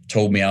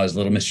told me I was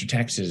little Mr.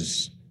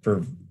 Texas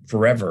for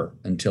forever,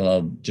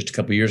 until just a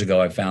couple of years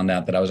ago, I found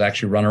out that I was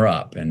actually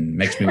runner-up, and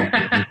makes me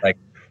like,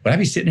 would I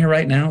be sitting here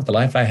right now with the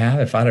life I have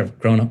if I'd have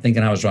grown up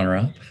thinking I was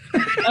runner-up?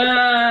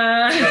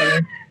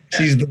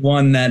 She's the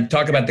one that,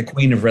 talk about the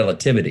queen of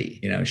relativity.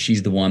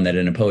 She's the one that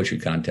in a poetry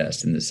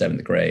contest in the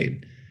 7th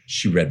grade,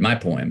 she read my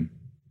poem.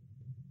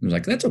 I was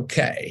like, that's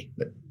okay,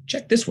 but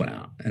check this one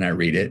out. And I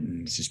read it,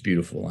 and it's just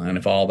beautiful. And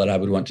if all that I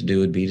would want to do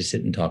would be to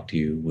sit and talk to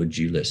you, would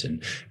you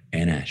listen?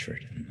 Anne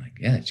Ashford. And I'm like,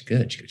 yeah, that's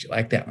good. She goes, you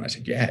like that one? I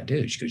said, yeah, I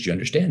do. She goes, you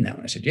understand that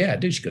one? I said, yeah, I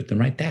do. She goes, then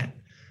write that.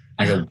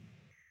 I go,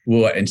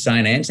 well, and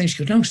sign Anne's name?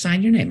 She goes, no,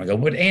 sign your name. I go,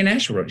 what Anne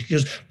Ashford wrote? She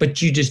goes, but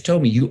you just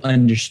told me you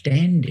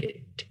understand it.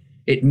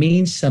 It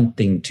means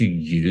something to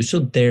you, so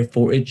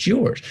therefore it's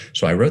yours.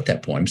 So I wrote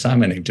that poem,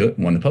 signed it to it,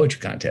 and won the poetry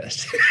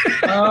contest.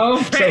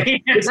 Oh, so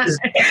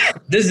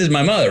this is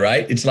my mother,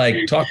 right? It's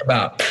like, talk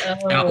about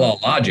outlaw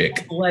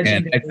logic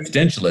and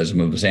existentialism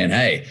of saying,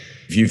 hey,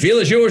 if you feel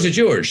it's yours, it's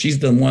yours. She's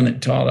the one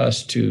that taught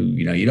us to,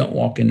 you don't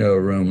walk into a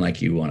room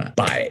like you want to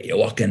buy it. You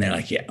walk in there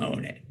like you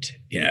own it.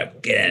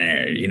 Get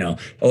in there,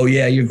 oh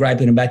yeah, you're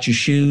griping about your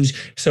shoes,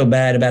 so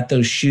bad about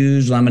those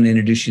shoes. Well, I'm going to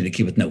introduce you to the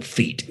kid with no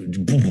feet.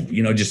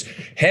 Just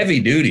heavy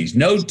duties,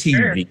 no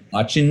TV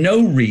watching,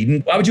 no reading.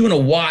 Why would you want to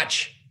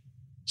watch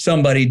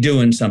somebody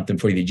doing something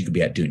for you that you could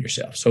be out doing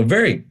yourself? So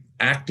very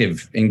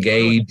active,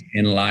 engaged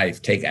in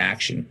life, take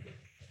action.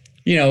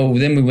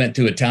 Then we went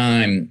through a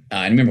time,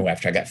 I remember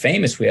after I got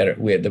famous,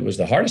 that was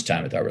the hardest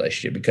time with our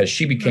relationship, because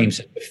she became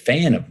such a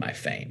fan of my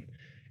fame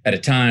at a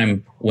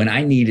time when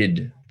I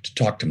needed to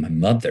talk to my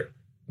mother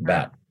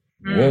about,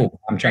 whoa,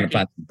 I'm trying to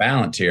find some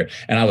balance here.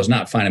 And I was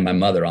not finding my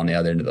mother on the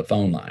other end of the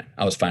phone line.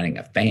 I was finding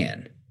a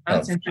fan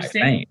of my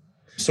fame.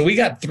 So we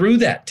got through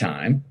that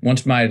time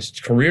once my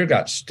career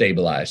got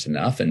stabilized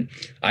enough and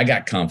I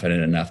got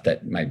confident enough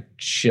that my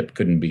ship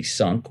couldn't be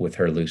sunk with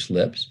her loose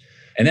lips.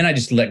 And then I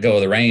just let go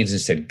of the reins and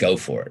said, go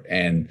for it.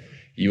 And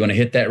you want to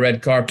hit that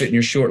red carpet in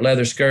your short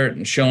leather skirt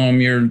and show them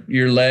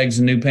your legs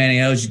and new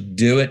pantyhose,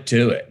 do it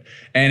to it.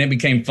 And it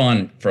became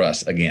fun for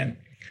us again.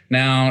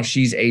 Now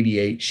she's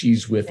 88.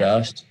 She's with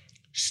us.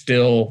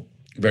 Still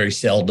very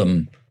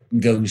seldom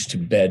goes to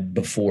bed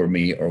before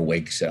me or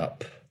wakes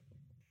up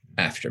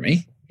after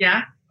me.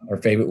 Yeah. Our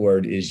favorite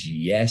word is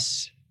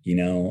yes.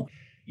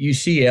 You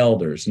see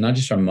elders, not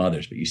just our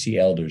mothers, but you see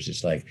elders.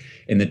 It's like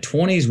in the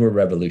 20s, we're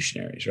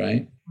revolutionaries,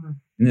 right? Mm-hmm.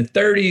 In the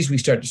 30s, we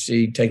start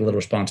to take a little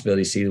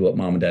responsibility, see what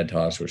mom and dad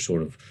taught us.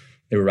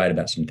 They were right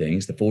about some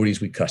things. The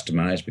 40s, we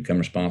customized, become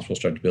responsible,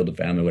 start to build a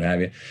family, what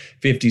have you.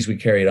 50s, we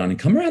carry it on. And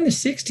come around the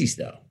 60s,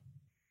 though,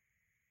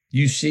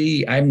 you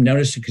see, I've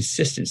noticed a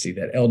consistency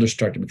that elders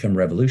start to become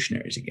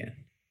revolutionaries again.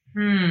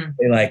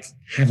 They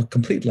have a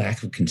complete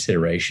lack of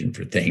consideration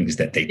for things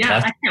that they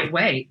touch. I can't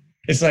wait.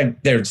 It's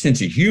like their sense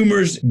of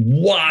humor's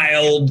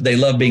wild. They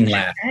love being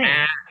laughed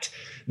at.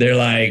 They're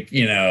like,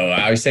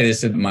 I always say this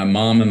to my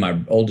mom and my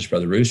oldest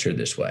brother, Rooster,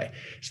 this way.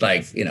 It's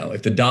like,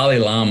 if the Dalai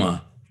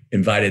Lama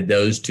invited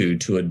those two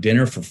to a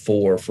dinner for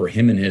 4 for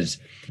him and his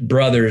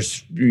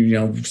brother's,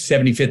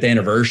 75th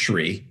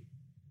anniversary,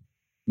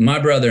 my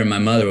brother and my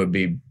mother would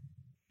be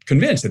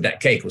convinced that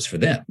cake was for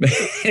them.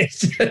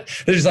 They're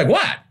just like,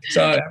 what?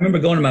 So I remember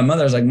going to my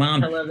mother. I was like,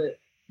 Mom, I love it.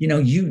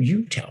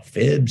 You tell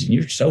fibs and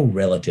you're so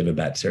relative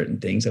about certain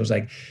things. I was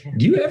like,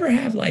 do you ever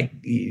have like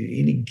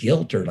any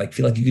guilt or like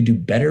feel like you could do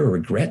better or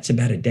regrets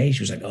about a day?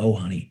 She was like, oh,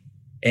 honey,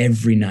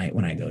 every night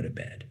when I go to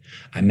bed,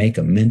 I make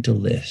a mental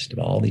list of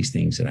all these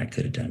things that I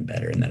could have done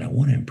better and that I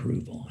want to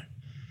improve on.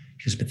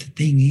 She goes, but the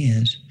thing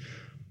is,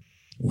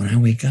 when I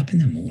wake up in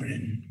the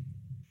morning,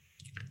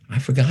 I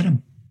forgot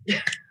them.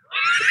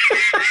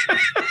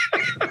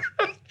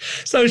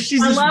 So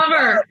she's I love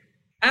her.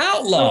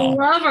 Outlaw. I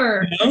love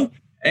her.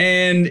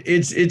 And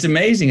it's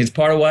amazing. It's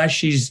part of why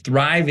she's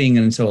thriving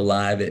and so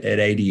alive at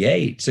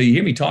 88. So you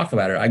hear me talk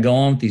about her. I go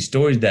on with these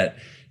stories that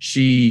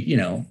she,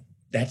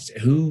 that's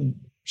who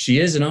she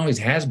is and always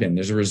has been.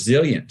 There's a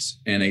resilience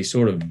and a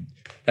sort of,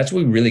 that's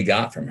what we really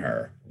got from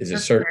her is a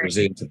certain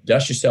resilience.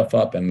 Dust yourself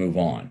up and move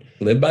on.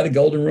 Live by the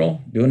golden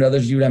rule. Do unto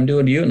others what I'm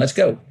doing to you. And let's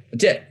go.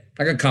 That's it. I'm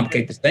not going to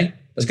complicate this thing.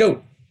 Let's go.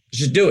 Let's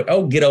just do it.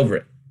 Oh, get over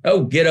it.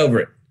 Oh, get over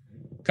it.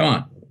 Come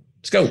on.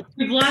 Let's go.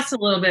 We've lost a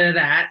little bit of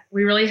that.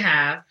 We really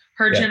have.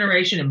 Her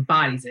generation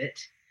embodies it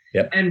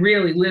and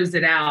really lives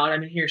it out. I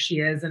mean, here she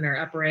is in her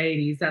upper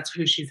 80s. That's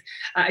who she's.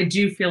 I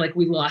do feel like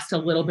we lost a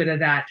little bit of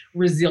that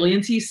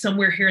resiliency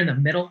somewhere here in the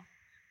middle.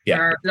 Yeah.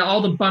 Where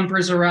all the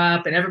bumpers are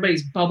up and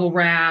everybody's bubble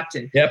wrapped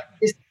and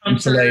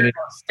insulated.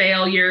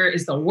 Failure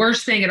is the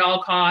worst thing at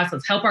all costs.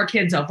 Let's help our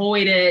kids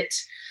avoid it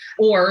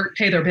or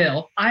pay their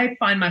bill. I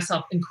find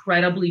myself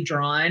incredibly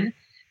drawn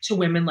to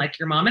women like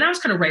your mom. And I was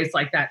kind of raised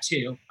like that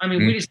too. I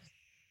mean,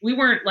 we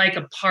weren't like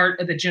a part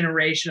of the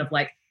generation of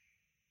like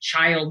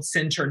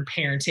child-centered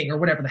parenting or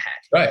whatever the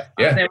heck. Right.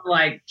 Yeah. They were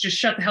like, just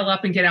shut the hell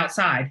up and get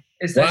outside.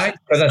 Is why?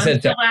 Because I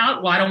said so.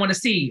 Out? Well, I don't want to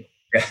see you.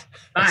 Yeah.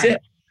 That's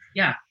it.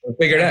 Yeah. Well,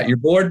 figure it out. You're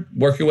bored.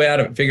 Work your way out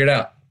of it. Figure it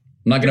out.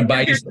 I'm not going to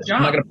bite you.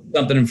 I'm not going to put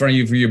something in front of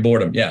you for your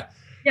boredom. Yeah.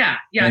 Yeah.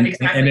 Yeah.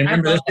 Exactly. And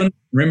remember this one?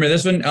 Remember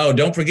this one? Oh,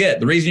 don't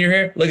forget. The reason you're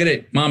here, look at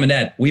it. Mom and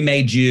Dad, we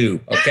made you.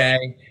 Okay.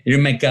 You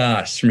didn't make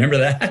us. Remember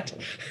that?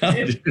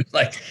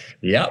 Like,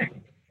 yep.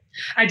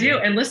 I do.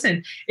 And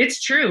listen,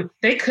 it's true.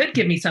 They could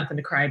give me something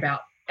to cry about.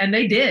 And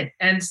they did.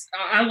 And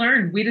I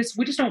learned we just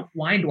don't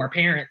whine to our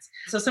parents.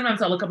 So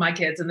sometimes I look at my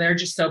kids and they're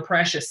just so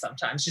precious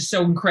sometimes, just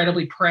so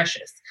incredibly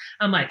precious.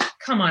 I'm like,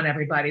 come on,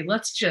 everybody,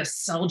 let's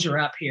just soldier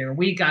up here.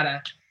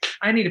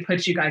 I need to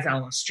put you guys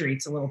out on the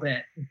streets a little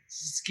bit,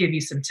 just give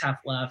you some tough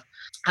love.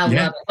 I love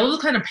it.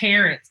 Those kind of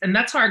parents. And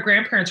that's how our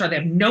grandparents are. They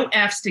have no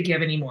F's to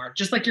give anymore,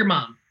 just like your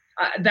mom.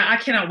 I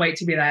cannot wait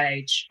to be that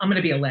age. I'm going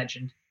to be a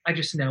legend. I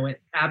just know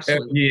it.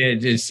 Absolutely.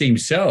 Yeah, it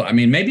seems so. I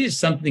mean, maybe it's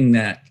something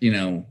that,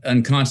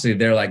 unconsciously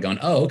they're like going,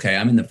 oh, okay,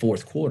 I'm in the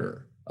fourth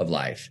quarter of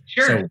life.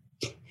 Sure.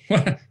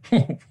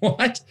 So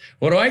what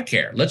do I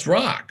care? Let's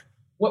rock.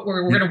 What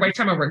we're going to wait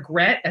time of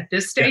regret at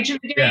this stage in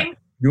the game?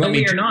 You want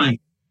me to be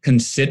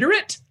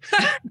considerate?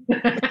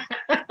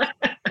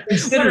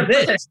 Consider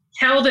this.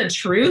 Tell the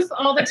truth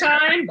all the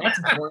time?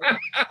 That's boring.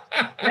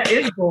 That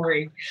is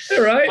boring.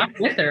 All right. I'm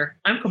with her.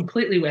 I'm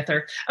completely with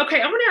her. Okay,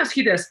 I want to ask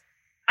you this.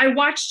 I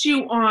watched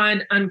you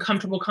on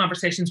Uncomfortable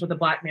Conversations with a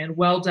Black Man.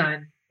 Well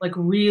done. Like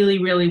really,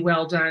 really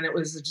well done. It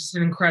was just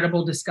an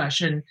incredible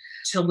discussion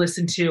to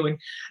listen to. And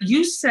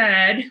you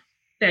said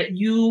that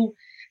you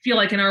feel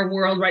like in our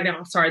world right now,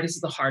 I'm sorry, this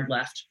is the hard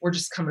left. We're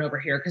just coming over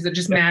here because it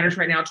just matters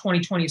right now.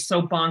 2020 is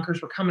so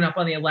bonkers. We're coming up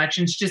on the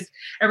elections. Just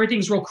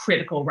everything's real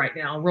critical right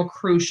now, real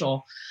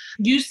crucial.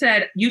 You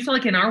said you feel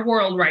like in our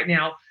world right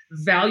now,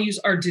 values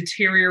are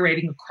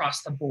deteriorating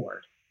across the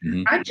board.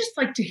 Mm-hmm. I'd just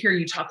like to hear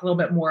you talk a little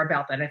bit more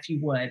about that, if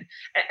you would,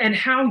 and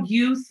how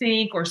you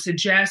think or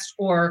suggest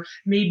or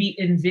maybe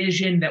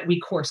envision that we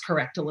course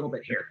correct a little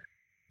bit here.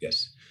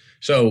 Yes.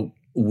 So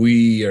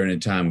we are in a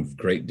time of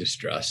great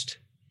distrust.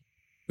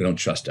 We don't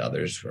trust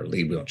others or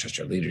we don't trust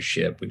our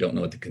leadership. We don't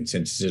know what the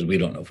consensus is. We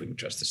don't know if we can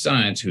trust the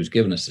science, who's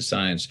given us the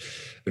science.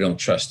 We don't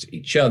trust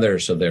each other.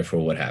 So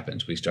therefore what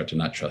happens? We start to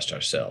not trust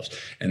ourselves.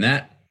 And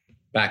that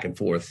back and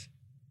forth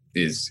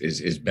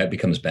that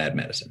becomes bad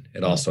medicine.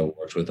 It also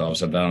works with all of a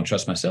sudden, if I don't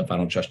trust myself, I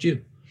don't trust you.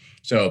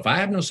 So if I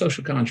have no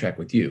social contract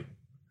with you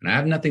and I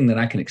have nothing that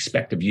I can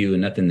expect of you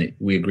and nothing that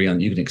we agree on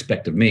that you can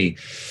expect of me,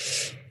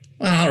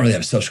 well, I don't really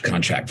have a social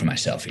contract for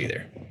myself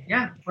either.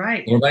 Yeah,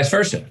 right. Or vice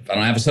versa. If I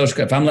don't have a social,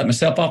 if I'm letting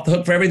myself off the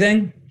hook for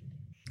everything,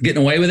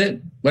 getting away with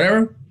it,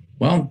 whatever,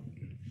 well,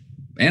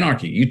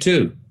 anarchy, you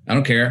too. I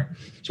don't care.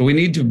 So we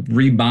need to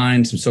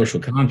rebind some social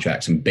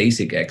contracts, some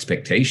basic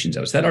expectations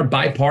of us that are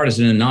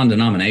bipartisan and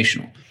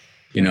non-denominational.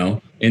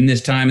 In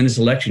this time, in this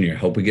election year,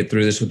 hope we get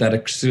through this without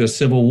a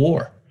civil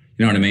war.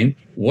 You know what I mean?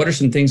 What are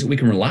some things that we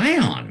can rely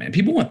on, man?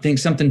 People want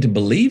something to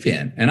believe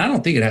in. And I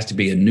don't think it has to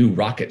be a new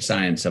rocket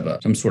science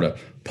of some sort of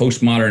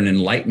postmodern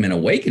enlightenment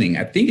awakening.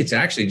 I think it's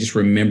actually just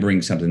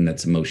remembering something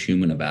that's the most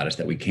human about us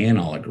that we can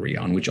all agree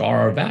on, which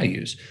are our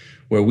values,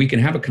 where we can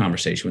have a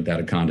conversation without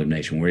a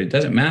condemnation, where it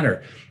doesn't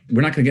matter.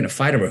 We're not going to get in a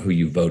fight over who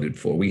you voted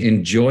for. We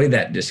enjoy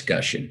that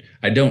discussion.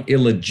 I don't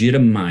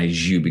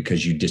illegitimize you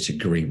because you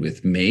disagree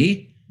with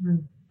me.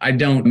 I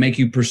don't make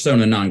you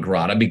persona non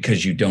grata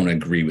because you don't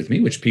agree with me,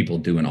 which people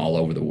do in all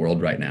over the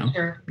world right now.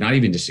 Sure. Not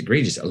even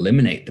disagree, just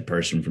eliminate the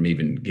person from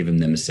even giving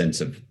them a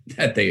sense of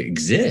that they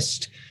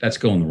exist. That's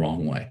going the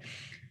wrong way.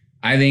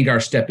 I think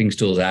our stepping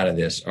stools out of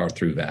this are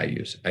through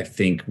values. I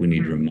think we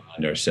need to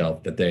remind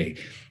ourselves that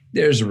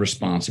there's a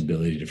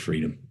responsibility to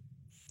freedom,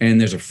 and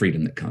there's a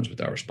freedom that comes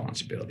with our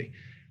responsibility.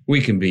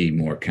 We can be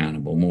more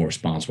accountable, more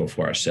responsible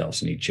for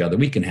ourselves and each other.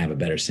 We can have a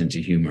better sense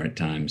of humor at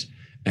times.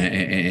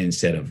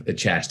 Instead of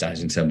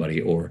chastising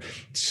somebody or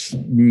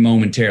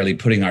momentarily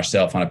putting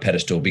ourselves on a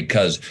pedestal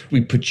because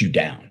we put you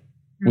down,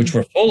 which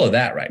we're full of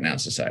that right now in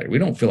society. We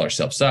don't fill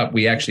ourselves up.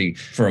 We actually,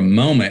 for a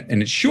moment,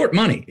 and it's short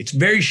money. It's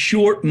very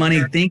short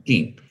money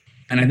thinking.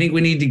 And I think we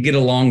need to get a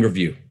longer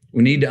view.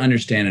 We need to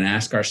understand and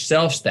ask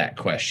ourselves that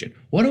question.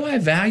 What do I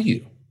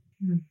value?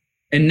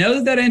 And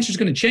know that answer is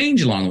going to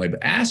change along the way, but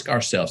ask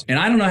ourselves. And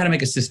I don't know how to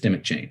make a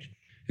systemic change.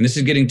 And this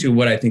is getting to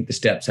what I think the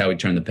steps, how we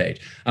turn the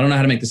page. I don't know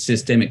how to make the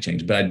systemic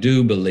change, but I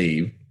do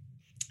believe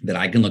that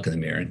I can look in the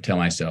mirror and tell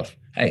myself,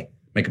 hey,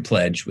 make a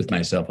pledge with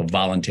myself, a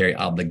voluntary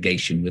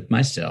obligation with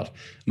myself.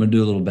 I'm going to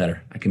do a little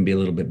better. I can be a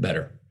little bit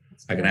better.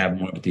 I can have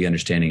more empathy,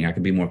 understanding. I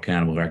can be more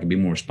accountable. Or I can be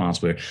more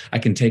responsible. I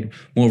can take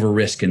more of a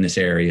risk in this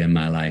area in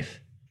my life.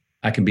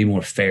 I can be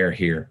more fair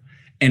here.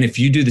 And if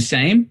you do the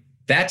same,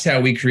 that's how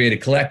we create a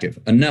collective.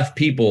 Enough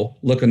people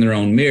look in their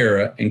own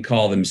mirror and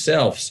call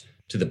themselves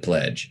to the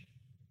pledge.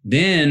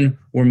 Then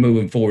we're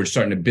moving forward,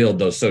 starting to build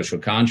those social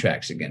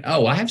contracts again.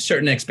 Oh, I have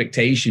certain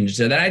expectations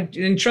that I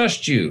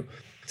entrust you.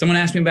 Someone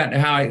asked me about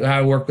how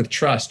I work with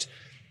trust,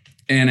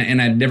 and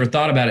I never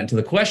thought about it until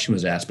the question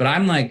was asked. But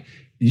I'm like,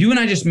 you and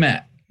I just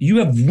met. You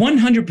have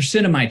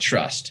 100% of my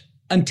trust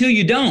until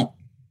you don't.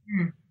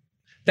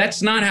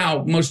 That's not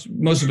how most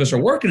of us are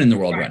working in the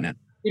world right now.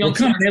 We're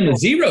coming in with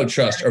zero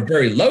trust or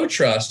very low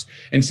trust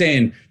and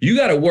saying, you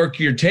got to work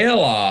your tail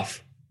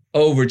off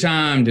over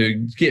time to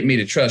get me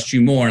to trust you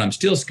more, and I'm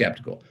still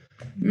skeptical.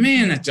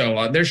 Man, that's a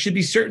lot. There should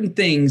be certain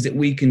things that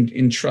we can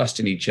entrust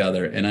in each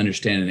other and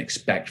understand and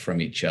expect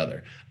from each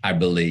other, I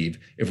believe,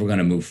 if we're going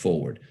to move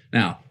forward.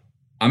 Now,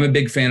 I'm a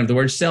big fan of the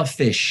word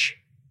selfish,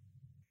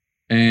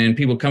 and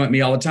people come at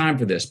me all the time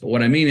for this, but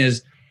what I mean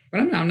is,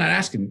 I'm not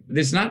asking,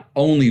 there's not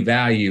only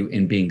value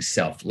in being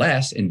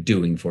selfless and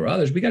doing for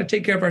others. We got to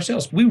take care of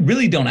ourselves. We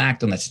really don't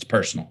act unless it's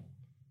personal.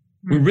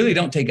 We really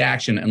don't take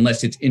action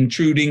unless it's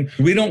intruding.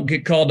 We don't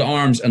get called to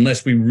arms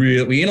unless we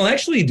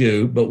intellectually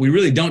do, but we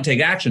really don't take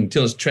action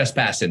until it's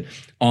trespassing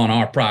on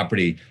our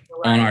property,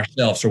 on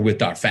ourselves, or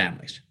with our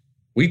families.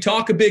 We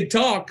talk a big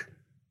talk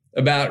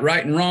about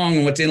right and wrong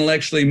and what's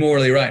intellectually,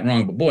 morally right and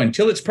wrong. But boy,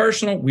 until it's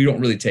personal, we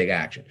don't really take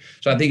action.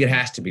 So I think it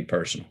has to be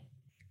personal.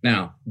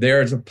 Now,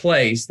 there's a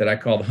place that I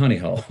call the honey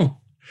hole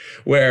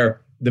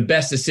where the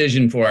best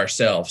decision for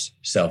ourselves,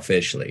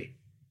 selfishly,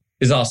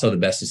 is also the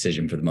best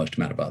decision for the most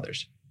amount of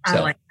others. I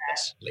like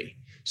that.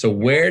 So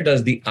where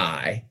does the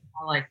I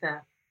like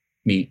that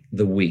meet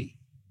the we?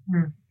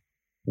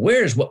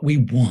 Where's what we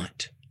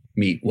want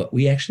meet what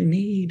we actually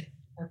need?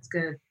 That's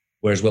good.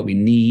 Where's what we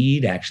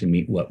need actually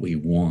meet what we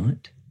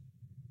want?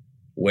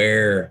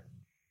 Where,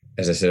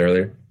 as I said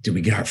earlier, do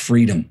we get our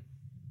freedom?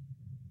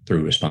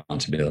 Through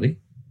responsibility.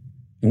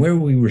 And where are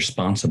we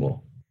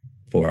responsible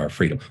for our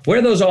freedom?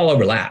 Where those all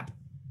overlap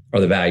are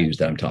the values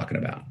that I'm talking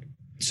about.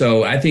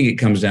 So I think it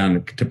comes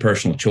down to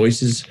personal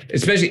choices,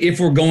 especially if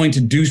we're going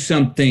to do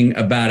something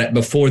about it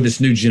before this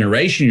new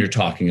generation you're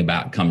talking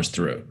about comes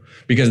through.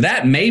 Because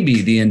that may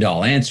be the end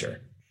all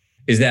answer,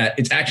 is that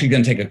it's actually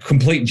going to take a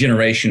complete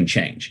generation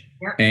change.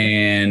 Yep.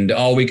 And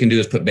all we can do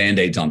is put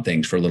Band-Aids on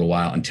things for a little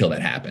while until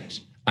that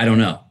happens. I don't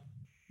know.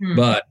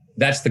 But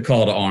that's the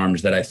call to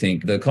arms that I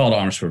think, the call to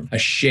arms for a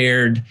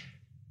shared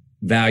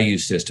value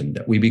system,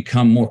 that we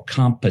become more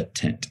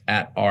competent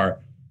at our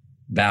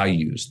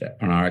values, that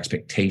on our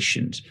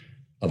expectations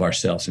of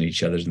ourselves and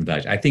each other's and the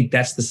values. I think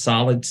that's the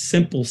solid,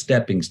 simple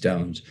stepping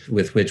stones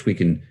with which we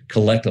can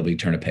collectively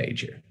turn a page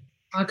here.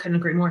 I couldn't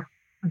agree more.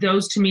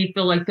 Those to me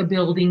feel like the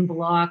building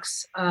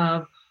blocks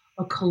of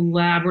a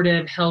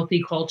collaborative,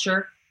 healthy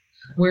culture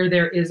where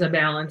there is a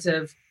balance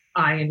of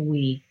I and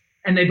we.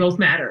 And they both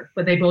matter,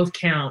 but they both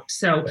count.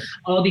 So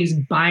all these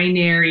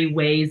binary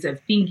ways of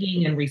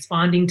thinking and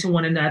responding to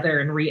one another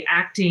and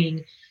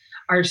reacting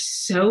are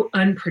so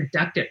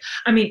unproductive.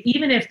 I mean,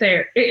 even if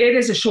it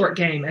is a short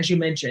game, as you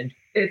mentioned,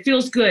 it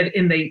feels good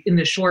in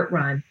the short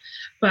run,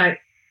 but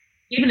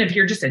even if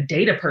you're just a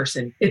data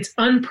person, it's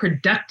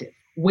unproductive.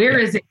 Where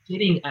is it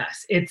getting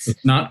us? It's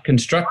not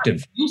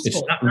constructive.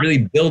 It's not really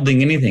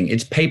building anything.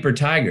 It's paper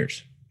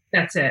tigers.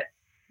 That's it.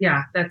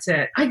 Yeah, that's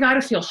it. I got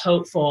to feel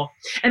hopeful.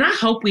 And I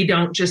hope we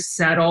don't just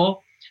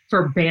settle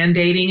for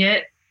band-aiding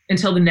it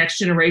until the next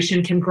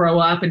generation can grow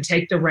up and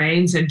take the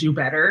reins and do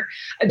better.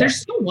 They're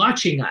still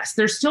watching us.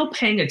 They're still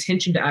paying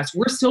attention to us.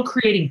 We're still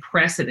creating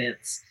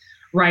precedents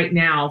right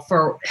now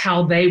for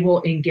how they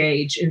will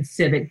engage in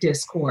civic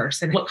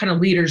discourse and what kind of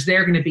leaders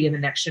they're going to be in the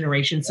next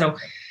generation. So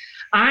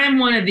I'm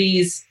one of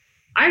these,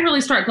 I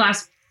really start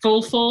glass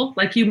full,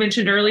 like you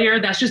mentioned earlier.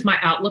 That's just my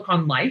outlook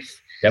on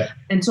life. Yep.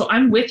 And so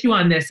I'm with you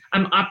on this.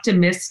 I'm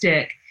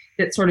optimistic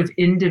that sort of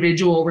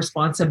individual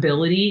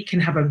responsibility can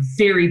have a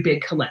very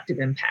big collective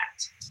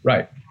impact.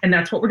 Right. And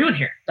that's what we're doing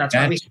here. That's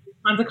why we have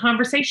tons of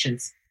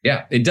conversations.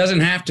 Yeah. It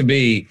doesn't have to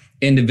be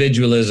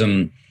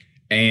individualism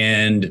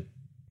and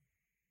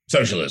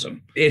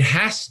socialism. It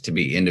has to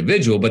be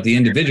individual, but the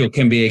individual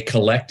can be a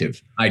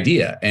collective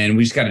idea. And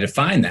we just got to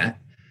define that,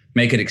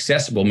 make it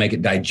accessible, make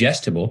it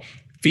digestible,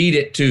 feed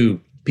it to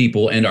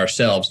people and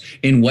ourselves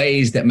in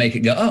ways that make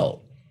it go, oh,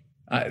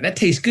 that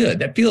tastes good.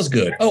 That feels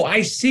good. Oh,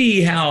 I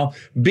see how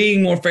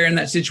being more fair in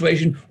that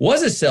situation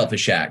was a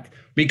selfish act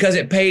because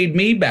it paid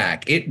me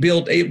back. It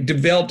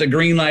developed a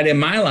green light in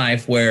my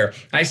life where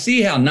I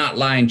see how not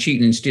lying,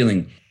 cheating, and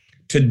stealing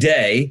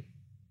today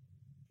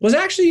was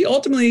actually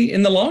ultimately,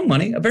 in the long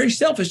money, a very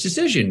selfish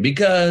decision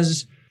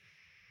because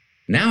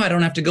now I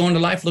don't have to go into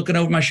life looking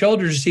over my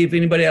shoulder to see if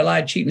anybody I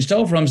lied, cheated, and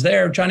stole from is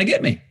there trying to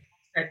get me.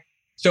 Okay.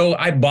 So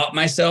I bought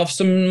myself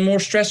some more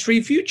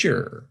stress-free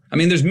future. I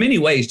mean, there's many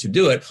ways to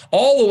do it,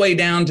 all the way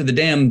down to the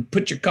damn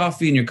put your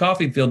coffee in your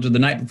coffee filter the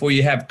night before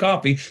you have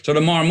coffee. So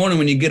tomorrow morning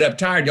when you get up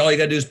tired, all you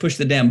got to do is push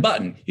the damn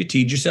button. You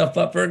teed yourself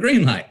up for a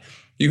green light.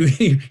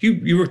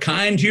 You were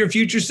kind to your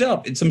future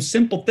self. It's some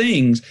simple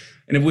things.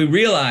 And if we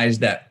realize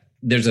that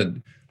there's a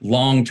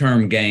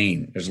long-term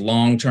gain, there's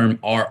long-term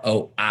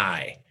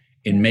ROI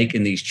in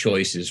making these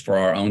choices for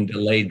our own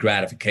delayed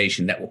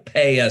gratification that will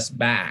pay us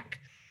back.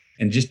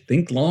 And just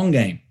think long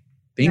game.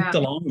 Think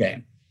the long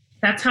game.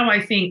 That's how I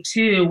think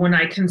too when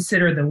I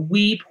consider the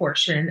we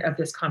portion of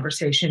this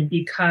conversation,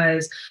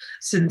 because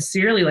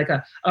sincerely, like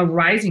a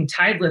rising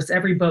tide lifts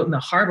every boat in the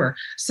harbor.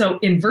 So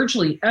in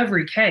virtually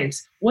every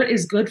case, what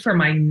is good for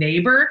my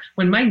neighbor,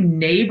 when my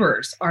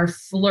neighbors are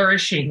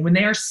flourishing, when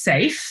they are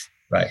safe,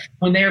 right,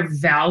 when they are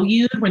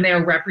valued, when they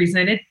are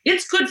represented,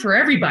 it's good for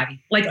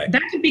everybody. Like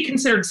that could be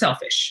considered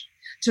selfish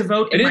to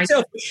vote. It is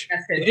selfish.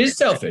 It is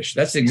selfish.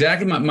 That's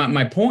exactly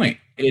my point.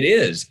 It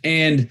is.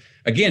 And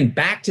again,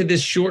 back to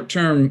this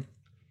short-term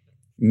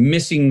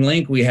missing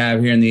link we have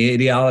here in the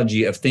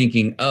ideology of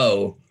thinking,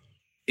 oh,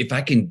 if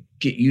I can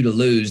get you to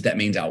lose, that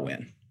means I'll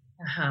win.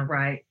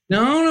 Right.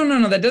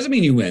 No. That doesn't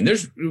mean you win.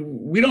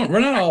 We're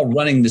not all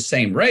running the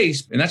same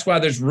race. And that's why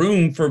there's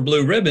room for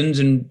blue ribbons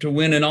and to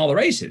win in all the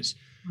races.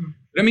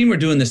 I mean, we're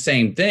doing the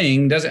same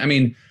thing.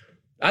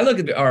 I look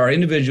at our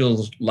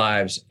individual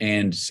lives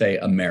and say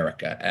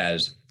America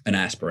as an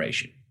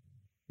aspiration.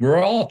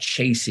 We're all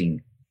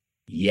chasing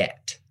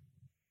yet.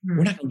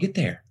 We're not going to get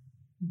there.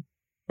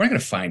 We're not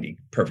going to find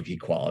perfect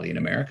equality in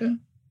America.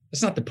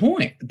 That's not the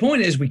point. The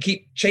point is we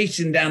keep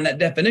chasing down that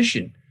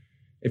definition.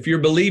 If you're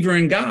a believer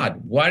in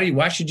God,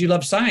 why should you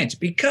love science?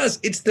 Because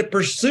it's the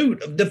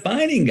pursuit of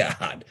defining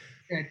God.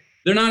 Good.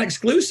 They're not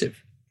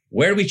exclusive.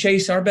 Where do we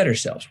chase our better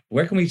selves?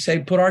 Where can we say,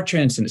 put our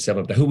transcendent self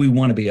up there, who we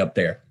want to be up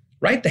there?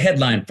 Write the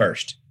headline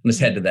first. Let's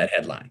head to that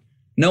headline.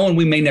 Knowing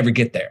we may never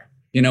get there.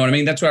 You know what I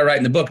mean? That's why I write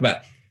in the book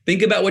about,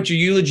 think about what your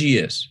eulogy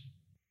is.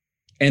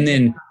 And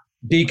then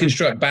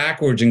deconstruct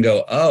backwards and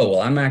go, oh,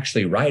 well, I'm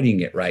actually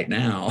writing it right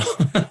now.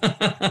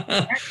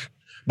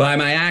 By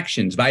my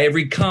actions, by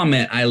every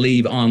comment I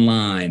leave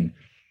online,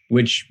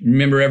 which,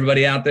 remember,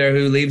 everybody out there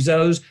who leaves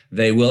those,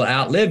 they will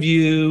outlive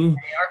you. They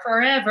are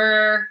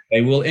forever.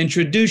 They will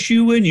introduce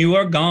you when you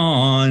are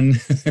gone.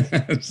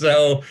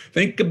 So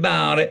think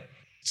about it.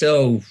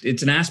 So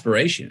it's an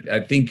aspiration. I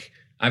think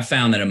I've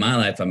found that in my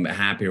life, I'm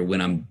happier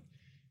when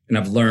and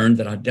I've learned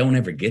that I don't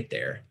ever get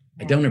there.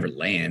 I don't ever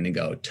land and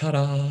go,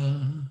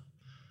 ta-da,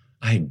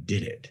 I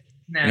did it.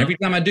 No. And every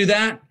time I do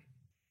that,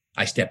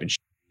 I step in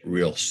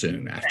real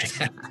soon after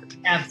that.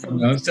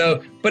 Absolutely.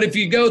 So, but if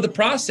you go the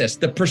process,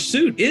 the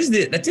pursuit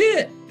that's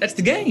it. That's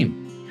the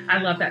game. I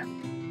love that.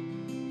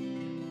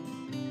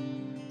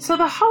 So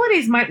the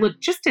holidays might look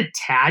just a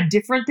tad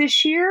different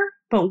this year,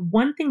 but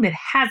one thing that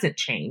hasn't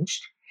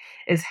changed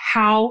is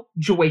how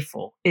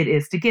joyful it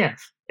is to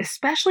give,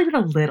 especially to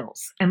the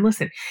littles. And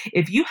listen,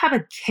 if you have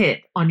a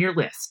kid on your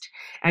list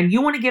and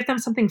you want to give them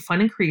something fun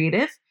and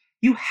creative,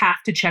 you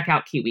have to check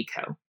out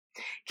KiwiCo.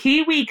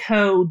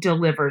 KiwiCo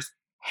delivers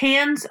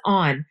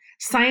hands-on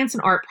science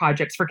and art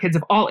projects for kids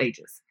of all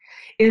ages.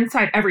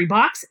 Inside every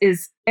box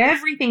is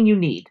everything you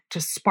need to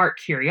spark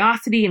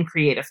curiosity and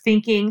creative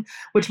thinking,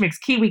 which makes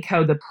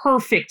KiwiCo the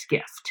perfect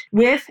gift.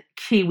 With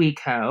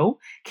KiwiCo,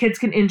 kids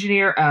can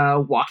engineer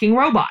a walking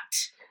robot,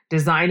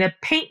 design a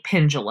paint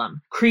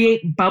pendulum,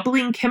 create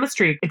bubbling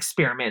chemistry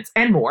experiments,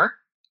 and more,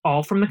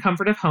 all from the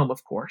comfort of home,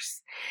 of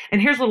course.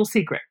 And here's a little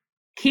secret.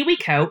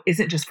 KiwiCo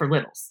isn't just for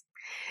littles.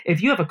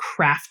 If you have a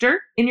crafter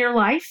in your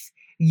life,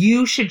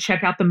 you should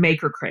check out the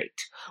Maker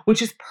Crate,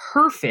 which is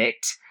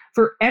perfect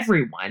for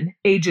everyone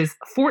ages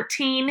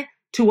 14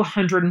 to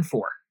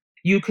 104.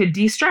 You could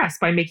de-stress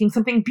by making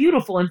something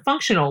beautiful and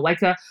functional,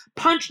 like a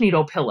punch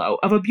needle pillow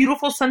of a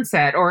beautiful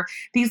sunset, or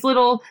these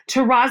little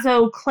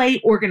terrazzo clay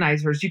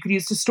organizers you could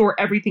use to store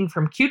everything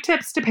from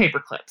Q-tips to paper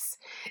clips.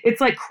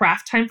 It's like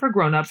craft time for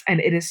grown-ups, and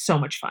it is so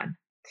much fun.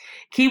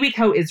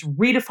 KiwiCo is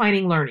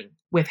redefining learning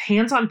with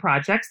hands-on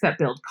projects that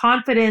build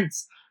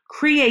confidence,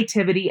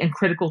 creativity, and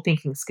critical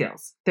thinking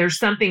skills. There's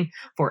something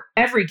for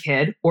every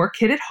kid or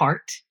kid at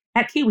heart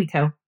at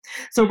KiwiCo.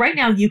 So right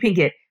now you can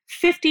get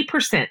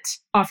 50%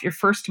 off your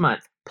first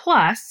month,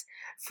 plus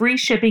free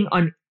shipping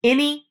on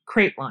any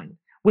crate line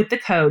with the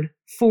code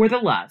For the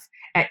Love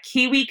at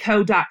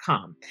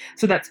kiwico.com.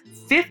 So that's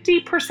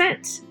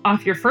 50%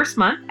 off your first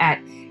month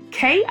at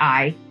kiwico.com,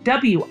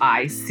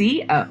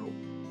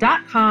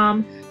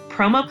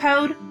 promo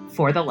code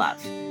For the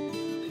Love.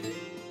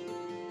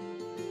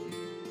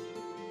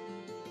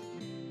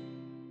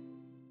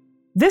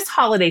 This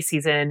holiday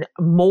season,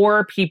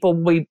 more people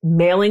will be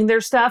mailing their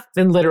stuff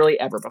than literally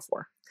ever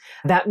before.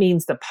 That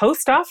means the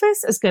post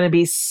office is going to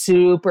be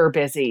super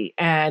busy,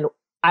 and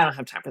I don't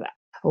have time for that.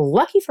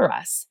 Lucky for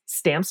us,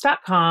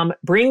 Stamps.com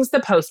brings the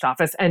post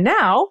office and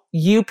now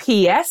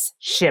UPS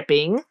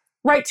shipping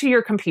right to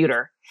your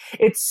computer.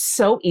 It's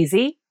so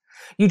easy.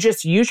 You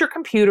just use your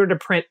computer to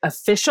print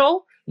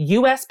official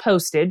US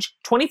postage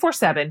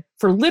 24/7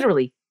 for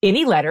literally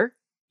any letter,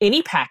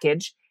 any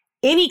package,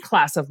 any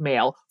class of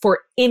mail for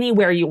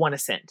anywhere you want to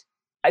send.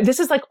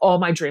 This is like all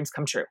my dreams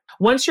come true.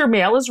 Once your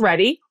mail is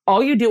ready,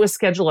 all you do is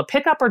schedule a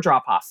pickup or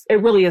drop off.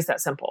 It really is that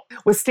simple.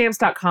 With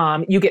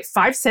Stamps.com, you get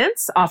 5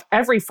 cents off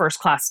every first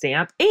class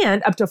stamp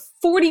and up to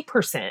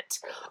 40%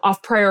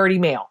 off priority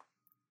mail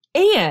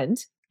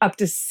and up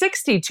to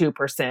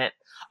 62%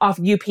 off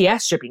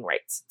UPS shipping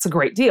rates. It's a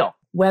great deal.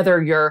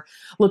 Whether you're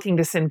looking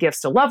to send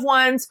gifts to loved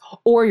ones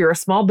or you're a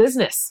small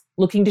business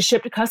looking to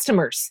ship to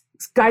customers.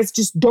 Guys,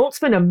 just don't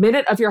spend a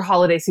minute of your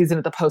holiday season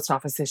at the post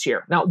office this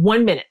year. Not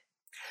 1 minute.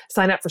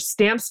 Sign up for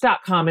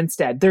Stamps.com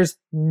instead. There's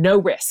no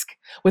risk.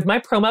 With my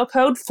promo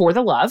code For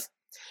the Love,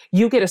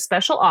 you get a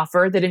special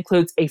offer that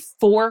includes a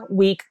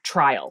 4-week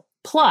trial,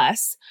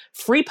 plus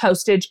free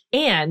postage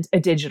and a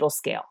digital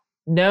scale.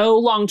 No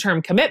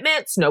long-term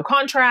commitments, no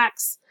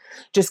contracts.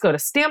 Just go to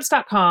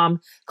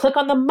Stamps.com, click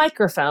on the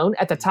microphone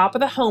at the top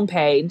of the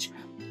homepage,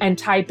 and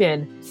type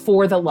in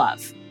For the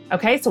Love.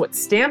 Okay, so it's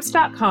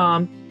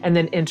Stamps.com and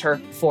then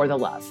enter For the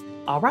Love.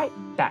 All right,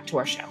 back to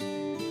our show.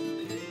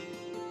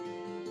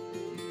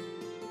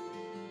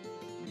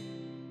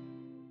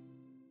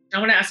 I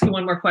want to ask you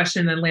one more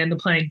question, then land the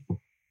plane.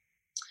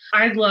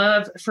 I'd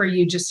love for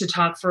you just to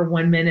talk for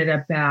 1 minute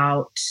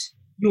about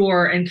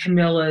your and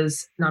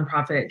Camilla's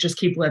nonprofit, Just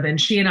Keep Living.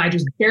 She and I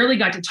just barely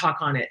got to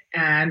talk on it.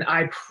 And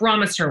I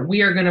promised her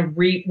we are going to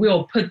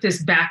we'll put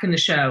this back in the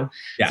show.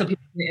 Yeah. So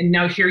people, and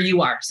now here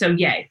you are. So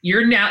yay,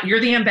 you're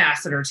the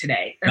ambassador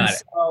today. And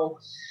so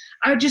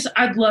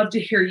I'd love to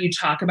hear you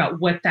talk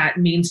about what that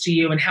means to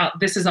you and how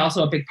this is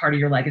also a big part of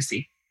your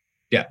legacy.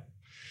 Yeah.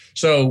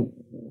 So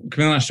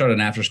Camilla and I started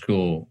an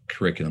after-school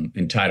curriculum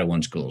in Title I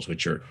schools,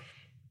 which are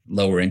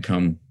lower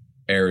income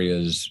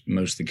areas.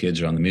 Most of the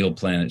kids are on the meal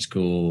plan at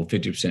school,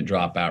 50%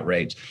 dropout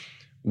rates.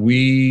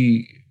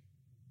 We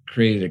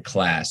created a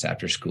class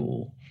after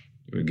school.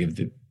 We give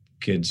the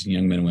kids,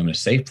 young men and women, a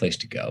safe place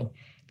to go.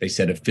 They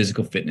set a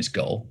physical fitness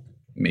goal.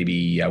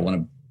 Maybe I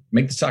want to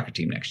make the soccer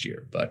team next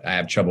year, but I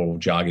have trouble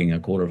jogging a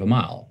quarter of a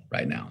mile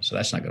right now. So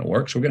that's not going to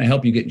work. So we're going to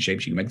help you get in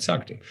shape so you can make the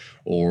soccer team.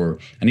 Or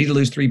I need to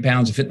lose 3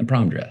 pounds to fit in the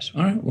prom dress.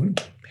 All right, we're going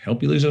to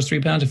help you lose those 3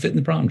 pounds to fit in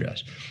the prom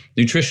dress.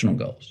 Nutritional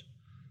goals.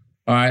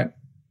 All right,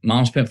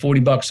 mom spent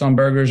 $40 on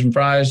burgers and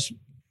fries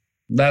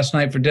last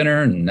night for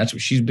dinner, and that's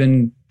what she's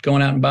been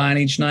going out and buying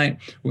each night.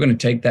 We're going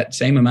to take that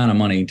same amount of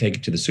money and take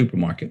it to the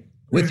supermarket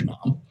with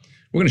mom.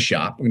 We're going to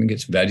shop. We're going to get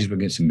some veggies. We're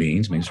going to get some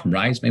beans, maybe some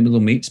rice, maybe a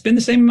little meat. Spend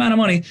the same amount of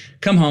money.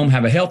 Come home,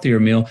 have a healthier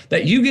meal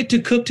that you get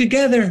to cook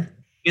together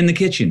in the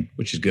kitchen,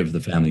 which is good for the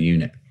family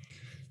unit.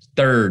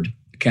 Third,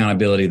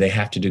 accountability. They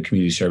have to do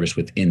community service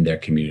within their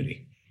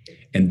community.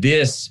 And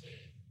this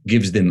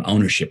gives them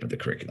ownership of the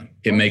curriculum.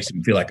 It makes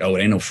them feel like, oh,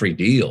 it ain't no free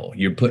deal.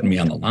 You're putting me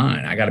on the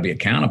line. I got to be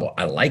accountable.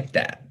 I like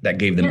that. That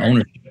gave them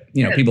ownership.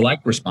 You know, people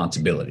like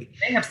responsibility.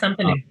 They have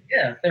something to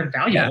give. They're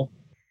valuable.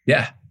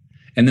 Yeah.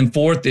 And then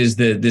fourth is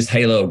this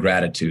halo of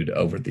gratitude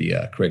over the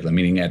curriculum,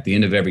 meaning at the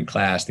end of every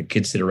class, the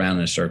kids sit around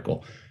in a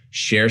circle,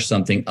 share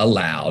something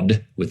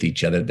aloud with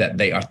each other that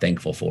they are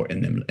thankful for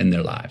in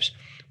their lives.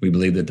 We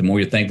believe that the more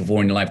you're thankful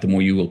for in your life, the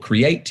more you will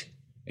create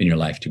in your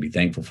life to be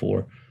thankful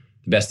for.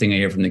 The best thing I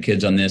hear from the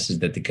kids on this is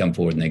that they come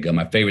forward and they go,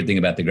 my favorite thing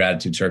about the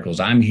gratitude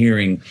circles, I'm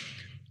hearing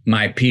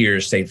my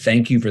peers say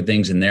thank you for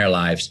things in their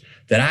lives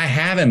that I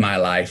have in my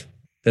life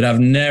that I've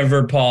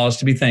never paused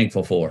to be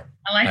thankful for.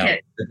 I like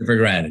it. For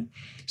granted.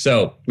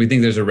 So we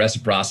think there's a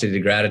reciprocity to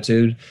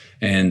gratitude,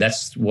 and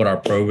that's what our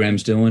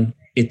program's doing.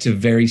 It's a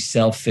very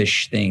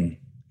selfish thing.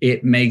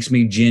 It makes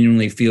me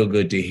genuinely feel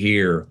good to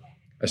hear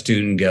a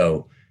student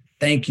go,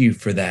 thank you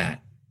for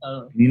that.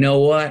 You know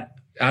what?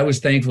 I was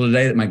thankful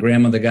today that my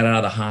grandmother got out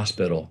of the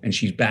hospital and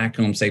she's back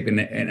home safe.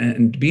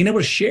 And being able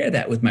to share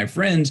that with my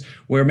friends,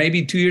 where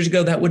maybe 2 years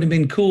ago that wouldn't have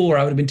been cool or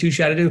I would have been too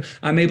shy to do,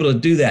 I'm able to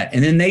do that.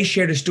 And then they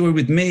shared a story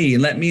with me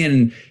and let me in.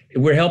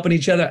 And we're helping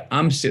each other.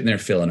 I'm sitting there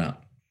filling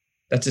up.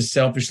 That's just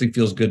selfishly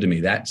feels good to me.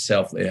 That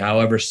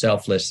however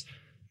selfless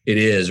it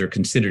is or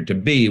considered to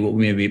be, what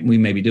we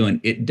may be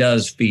doing, it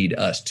does feed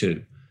us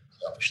too,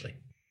 selfishly.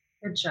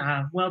 Good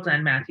job. Well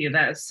done, Matthew.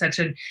 That is such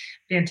a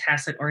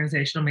fantastic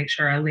organization. I'll make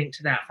sure I link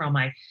to that for all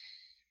my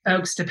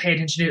folks to pay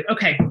attention to.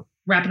 Okay,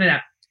 wrapping it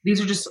up. These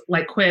are just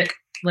like quick,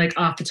 like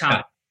off the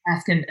top.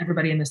 asking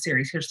everybody in this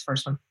series. Here's the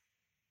first one.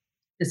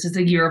 This is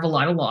a year of a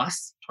lot of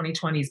loss.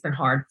 2020 has been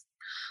hard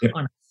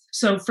on us.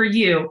 So for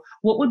you,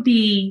 what would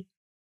be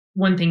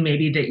one thing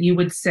maybe that you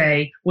would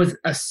say was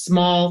a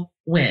small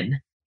win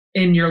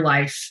in your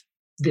life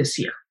this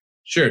year?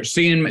 Sure.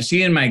 Seeing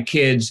my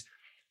kids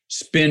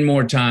spend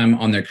more time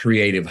on their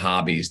creative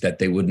hobbies that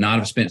they would not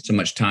have spent so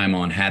much time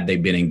on had they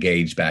been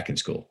engaged back in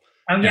school.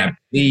 Oh, yeah. And I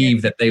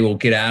believe that they will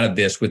get out of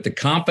this with the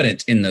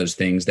confidence in those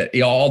things that,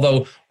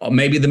 although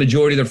maybe the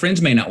majority of their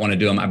friends may not want to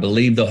do them, I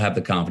believe they'll have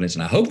the confidence,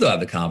 and I hope they'll have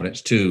the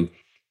confidence to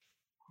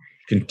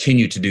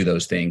continue to do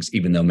those things,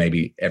 even though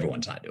maybe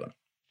everyone's not doing them.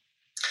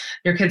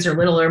 Your kids are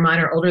little, or mine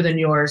are older than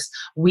yours.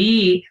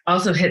 We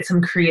also hit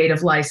some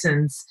creative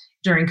license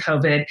during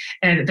COVID,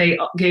 and they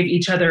gave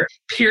each other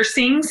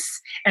piercings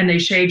and they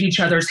shaved each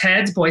other's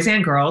heads, boys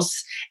and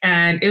girls.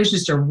 And it was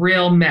just a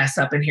real mess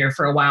up in here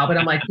for a while. But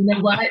I'm like, you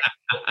know what?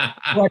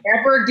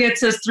 Whatever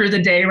gets us through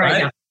the day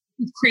right now.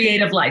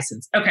 Creative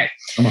license. Okay.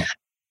 Come on.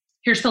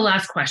 Here's the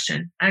last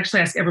question. I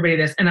actually ask everybody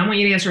this, and I want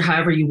you to answer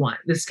however you want.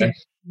 This can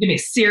give me a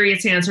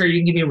serious answer. You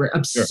can give me an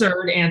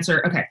absurd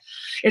answer. Okay.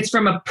 It's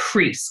from a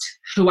priest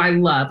who I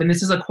love. And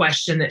this is a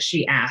question that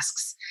she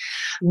asks.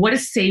 What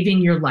is saving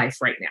your life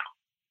right now?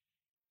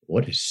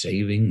 What is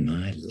saving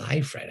my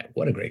life right now?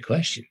 What a great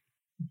question.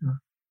 Mm-hmm.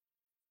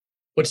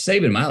 What's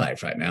saving my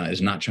life right now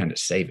is not trying to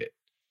save it.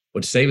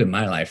 What's saving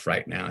my life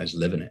right now is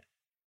living it.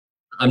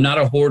 I'm not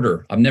a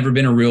hoarder. I've never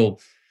been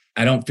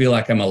I don't feel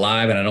like I'm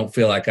alive, and I don't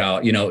feel like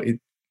I'm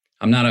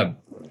not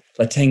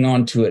let's hang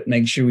on to it.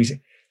 Make sure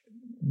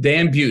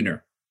Dan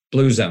Buettner,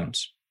 Blue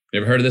Zones.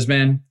 You ever heard of this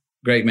man?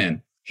 Great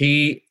man.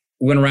 He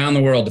went around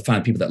the world to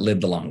find people that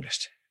lived the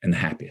longest and the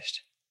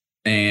happiest.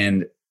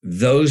 And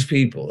those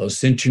people, those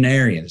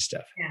centenarian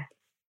stuff,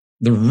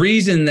 the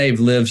reason they've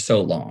lived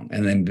so long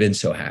and they've been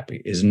so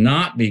happy is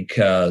not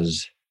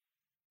because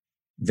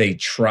they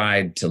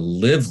tried to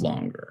live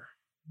longer.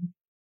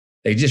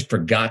 They just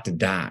forgot to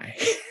die.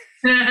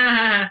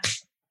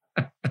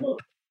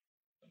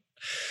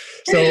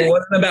 So it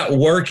wasn't about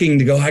working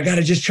to go, I got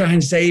to just try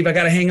and save. I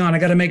got to hang on. I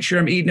got to make sure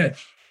I'm eating it.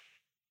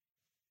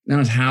 No,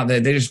 it's how they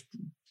just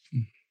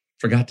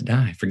forgot to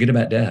die. Forget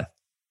about death.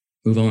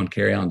 Move on,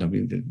 carry on. Don't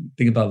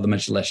think about the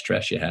much less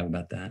stress you have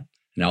about that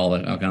and all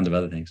kinds of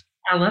other things.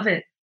 I love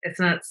it. It's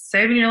not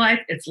saving your life.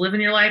 It's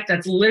living your life.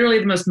 That's literally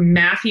the most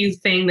Matthew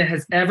thing that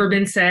has ever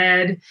been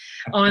said.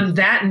 On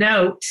that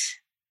note,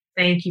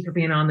 thank you for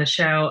being on the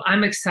show.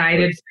 I'm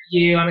excited for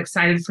you. I'm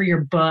excited for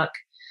your book.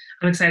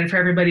 I'm excited for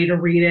everybody to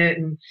read it.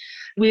 And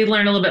we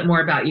learn a little bit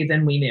more about you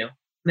than we knew,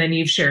 than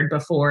you've shared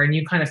before. And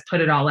you kind of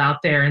put it all out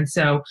there. And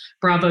so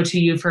bravo to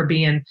you for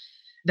being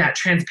that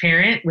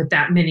transparent with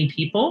that many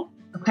people.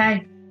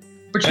 Okay.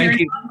 We're cheering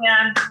you on,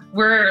 man.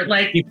 We're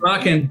like, keep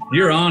rocking.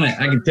 You're on it.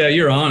 I can tell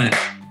you're on it.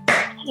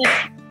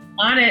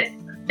 On it.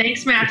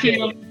 Thanks,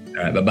 Matthew. All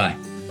right. Bye-bye.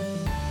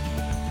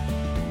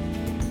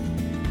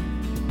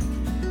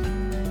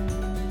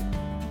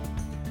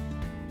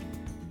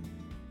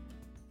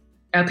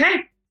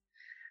 Okay.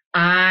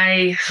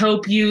 I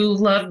hope you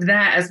loved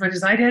that as much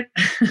as I did.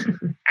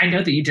 I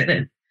know that you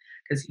didn't,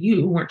 because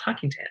you weren't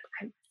talking to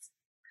him.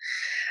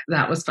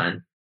 That was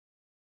fun.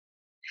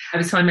 I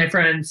was telling my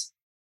friends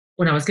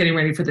when I was getting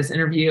ready for this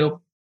interview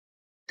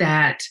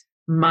that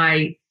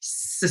my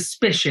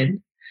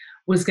suspicion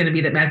was going to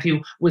be that Matthew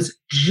was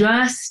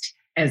just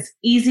as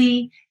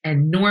easy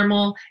and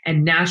normal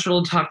and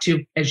natural to talk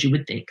to as you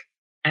would think.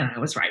 And I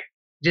was right.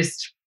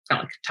 Just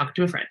felt like talking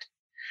to a friend.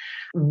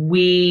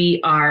 We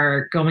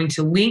are going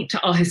to link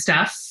to all his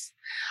stuff,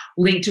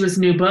 link to his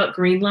new book,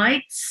 Green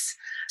Lights.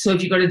 So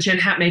if you go to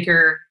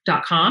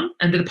jenhatmaker.com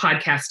under the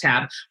podcast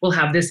tab, we'll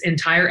have this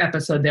entire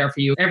episode there for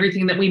you.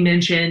 Everything that we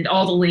mentioned,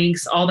 all the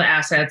links, all the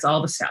assets, all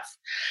the stuff.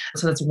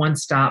 So that's one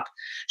stop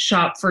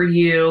shop for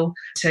you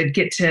to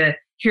get to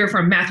hear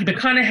from Matthew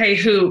McConaughey,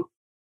 who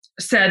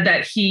said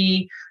that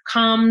he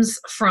comes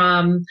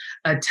from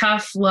a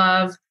tough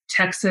love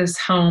Texas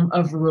home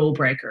of rule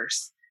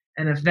breakers.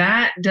 And if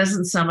that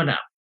doesn't sum it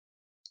up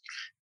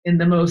in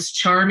the most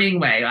charming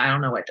way, I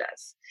don't know what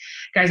does.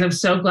 Guys, I'm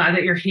so glad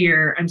that you're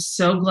here. I'm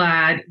so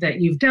glad that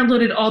you've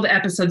downloaded all the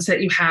episodes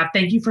that you have.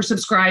 Thank you for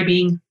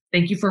subscribing.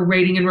 Thank you for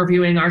rating and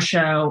reviewing our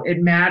show. It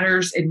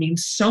matters. It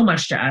means so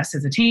much to us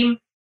as a team.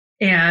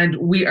 And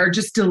we are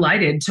just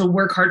delighted to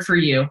work hard for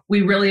you.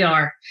 We really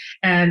are.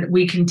 And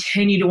we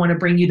continue to want to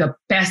bring you the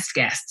best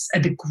guests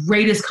and the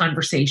greatest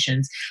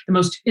conversations, the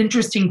most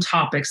interesting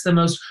topics, the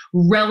most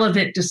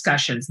relevant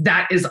discussions.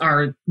 That is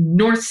our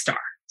North Star.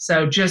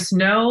 So just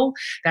know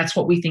that's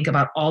what we think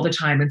about all the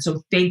time. And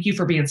so thank you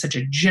for being such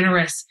a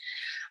generous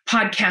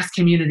podcast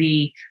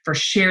community, for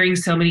sharing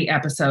so many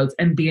episodes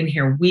and being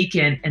here week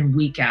in and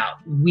week out.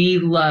 We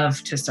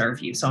love to serve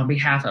you. So on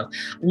behalf of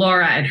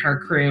Laura and her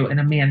crew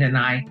and Amanda and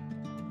I,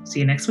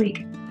 see you next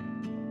week.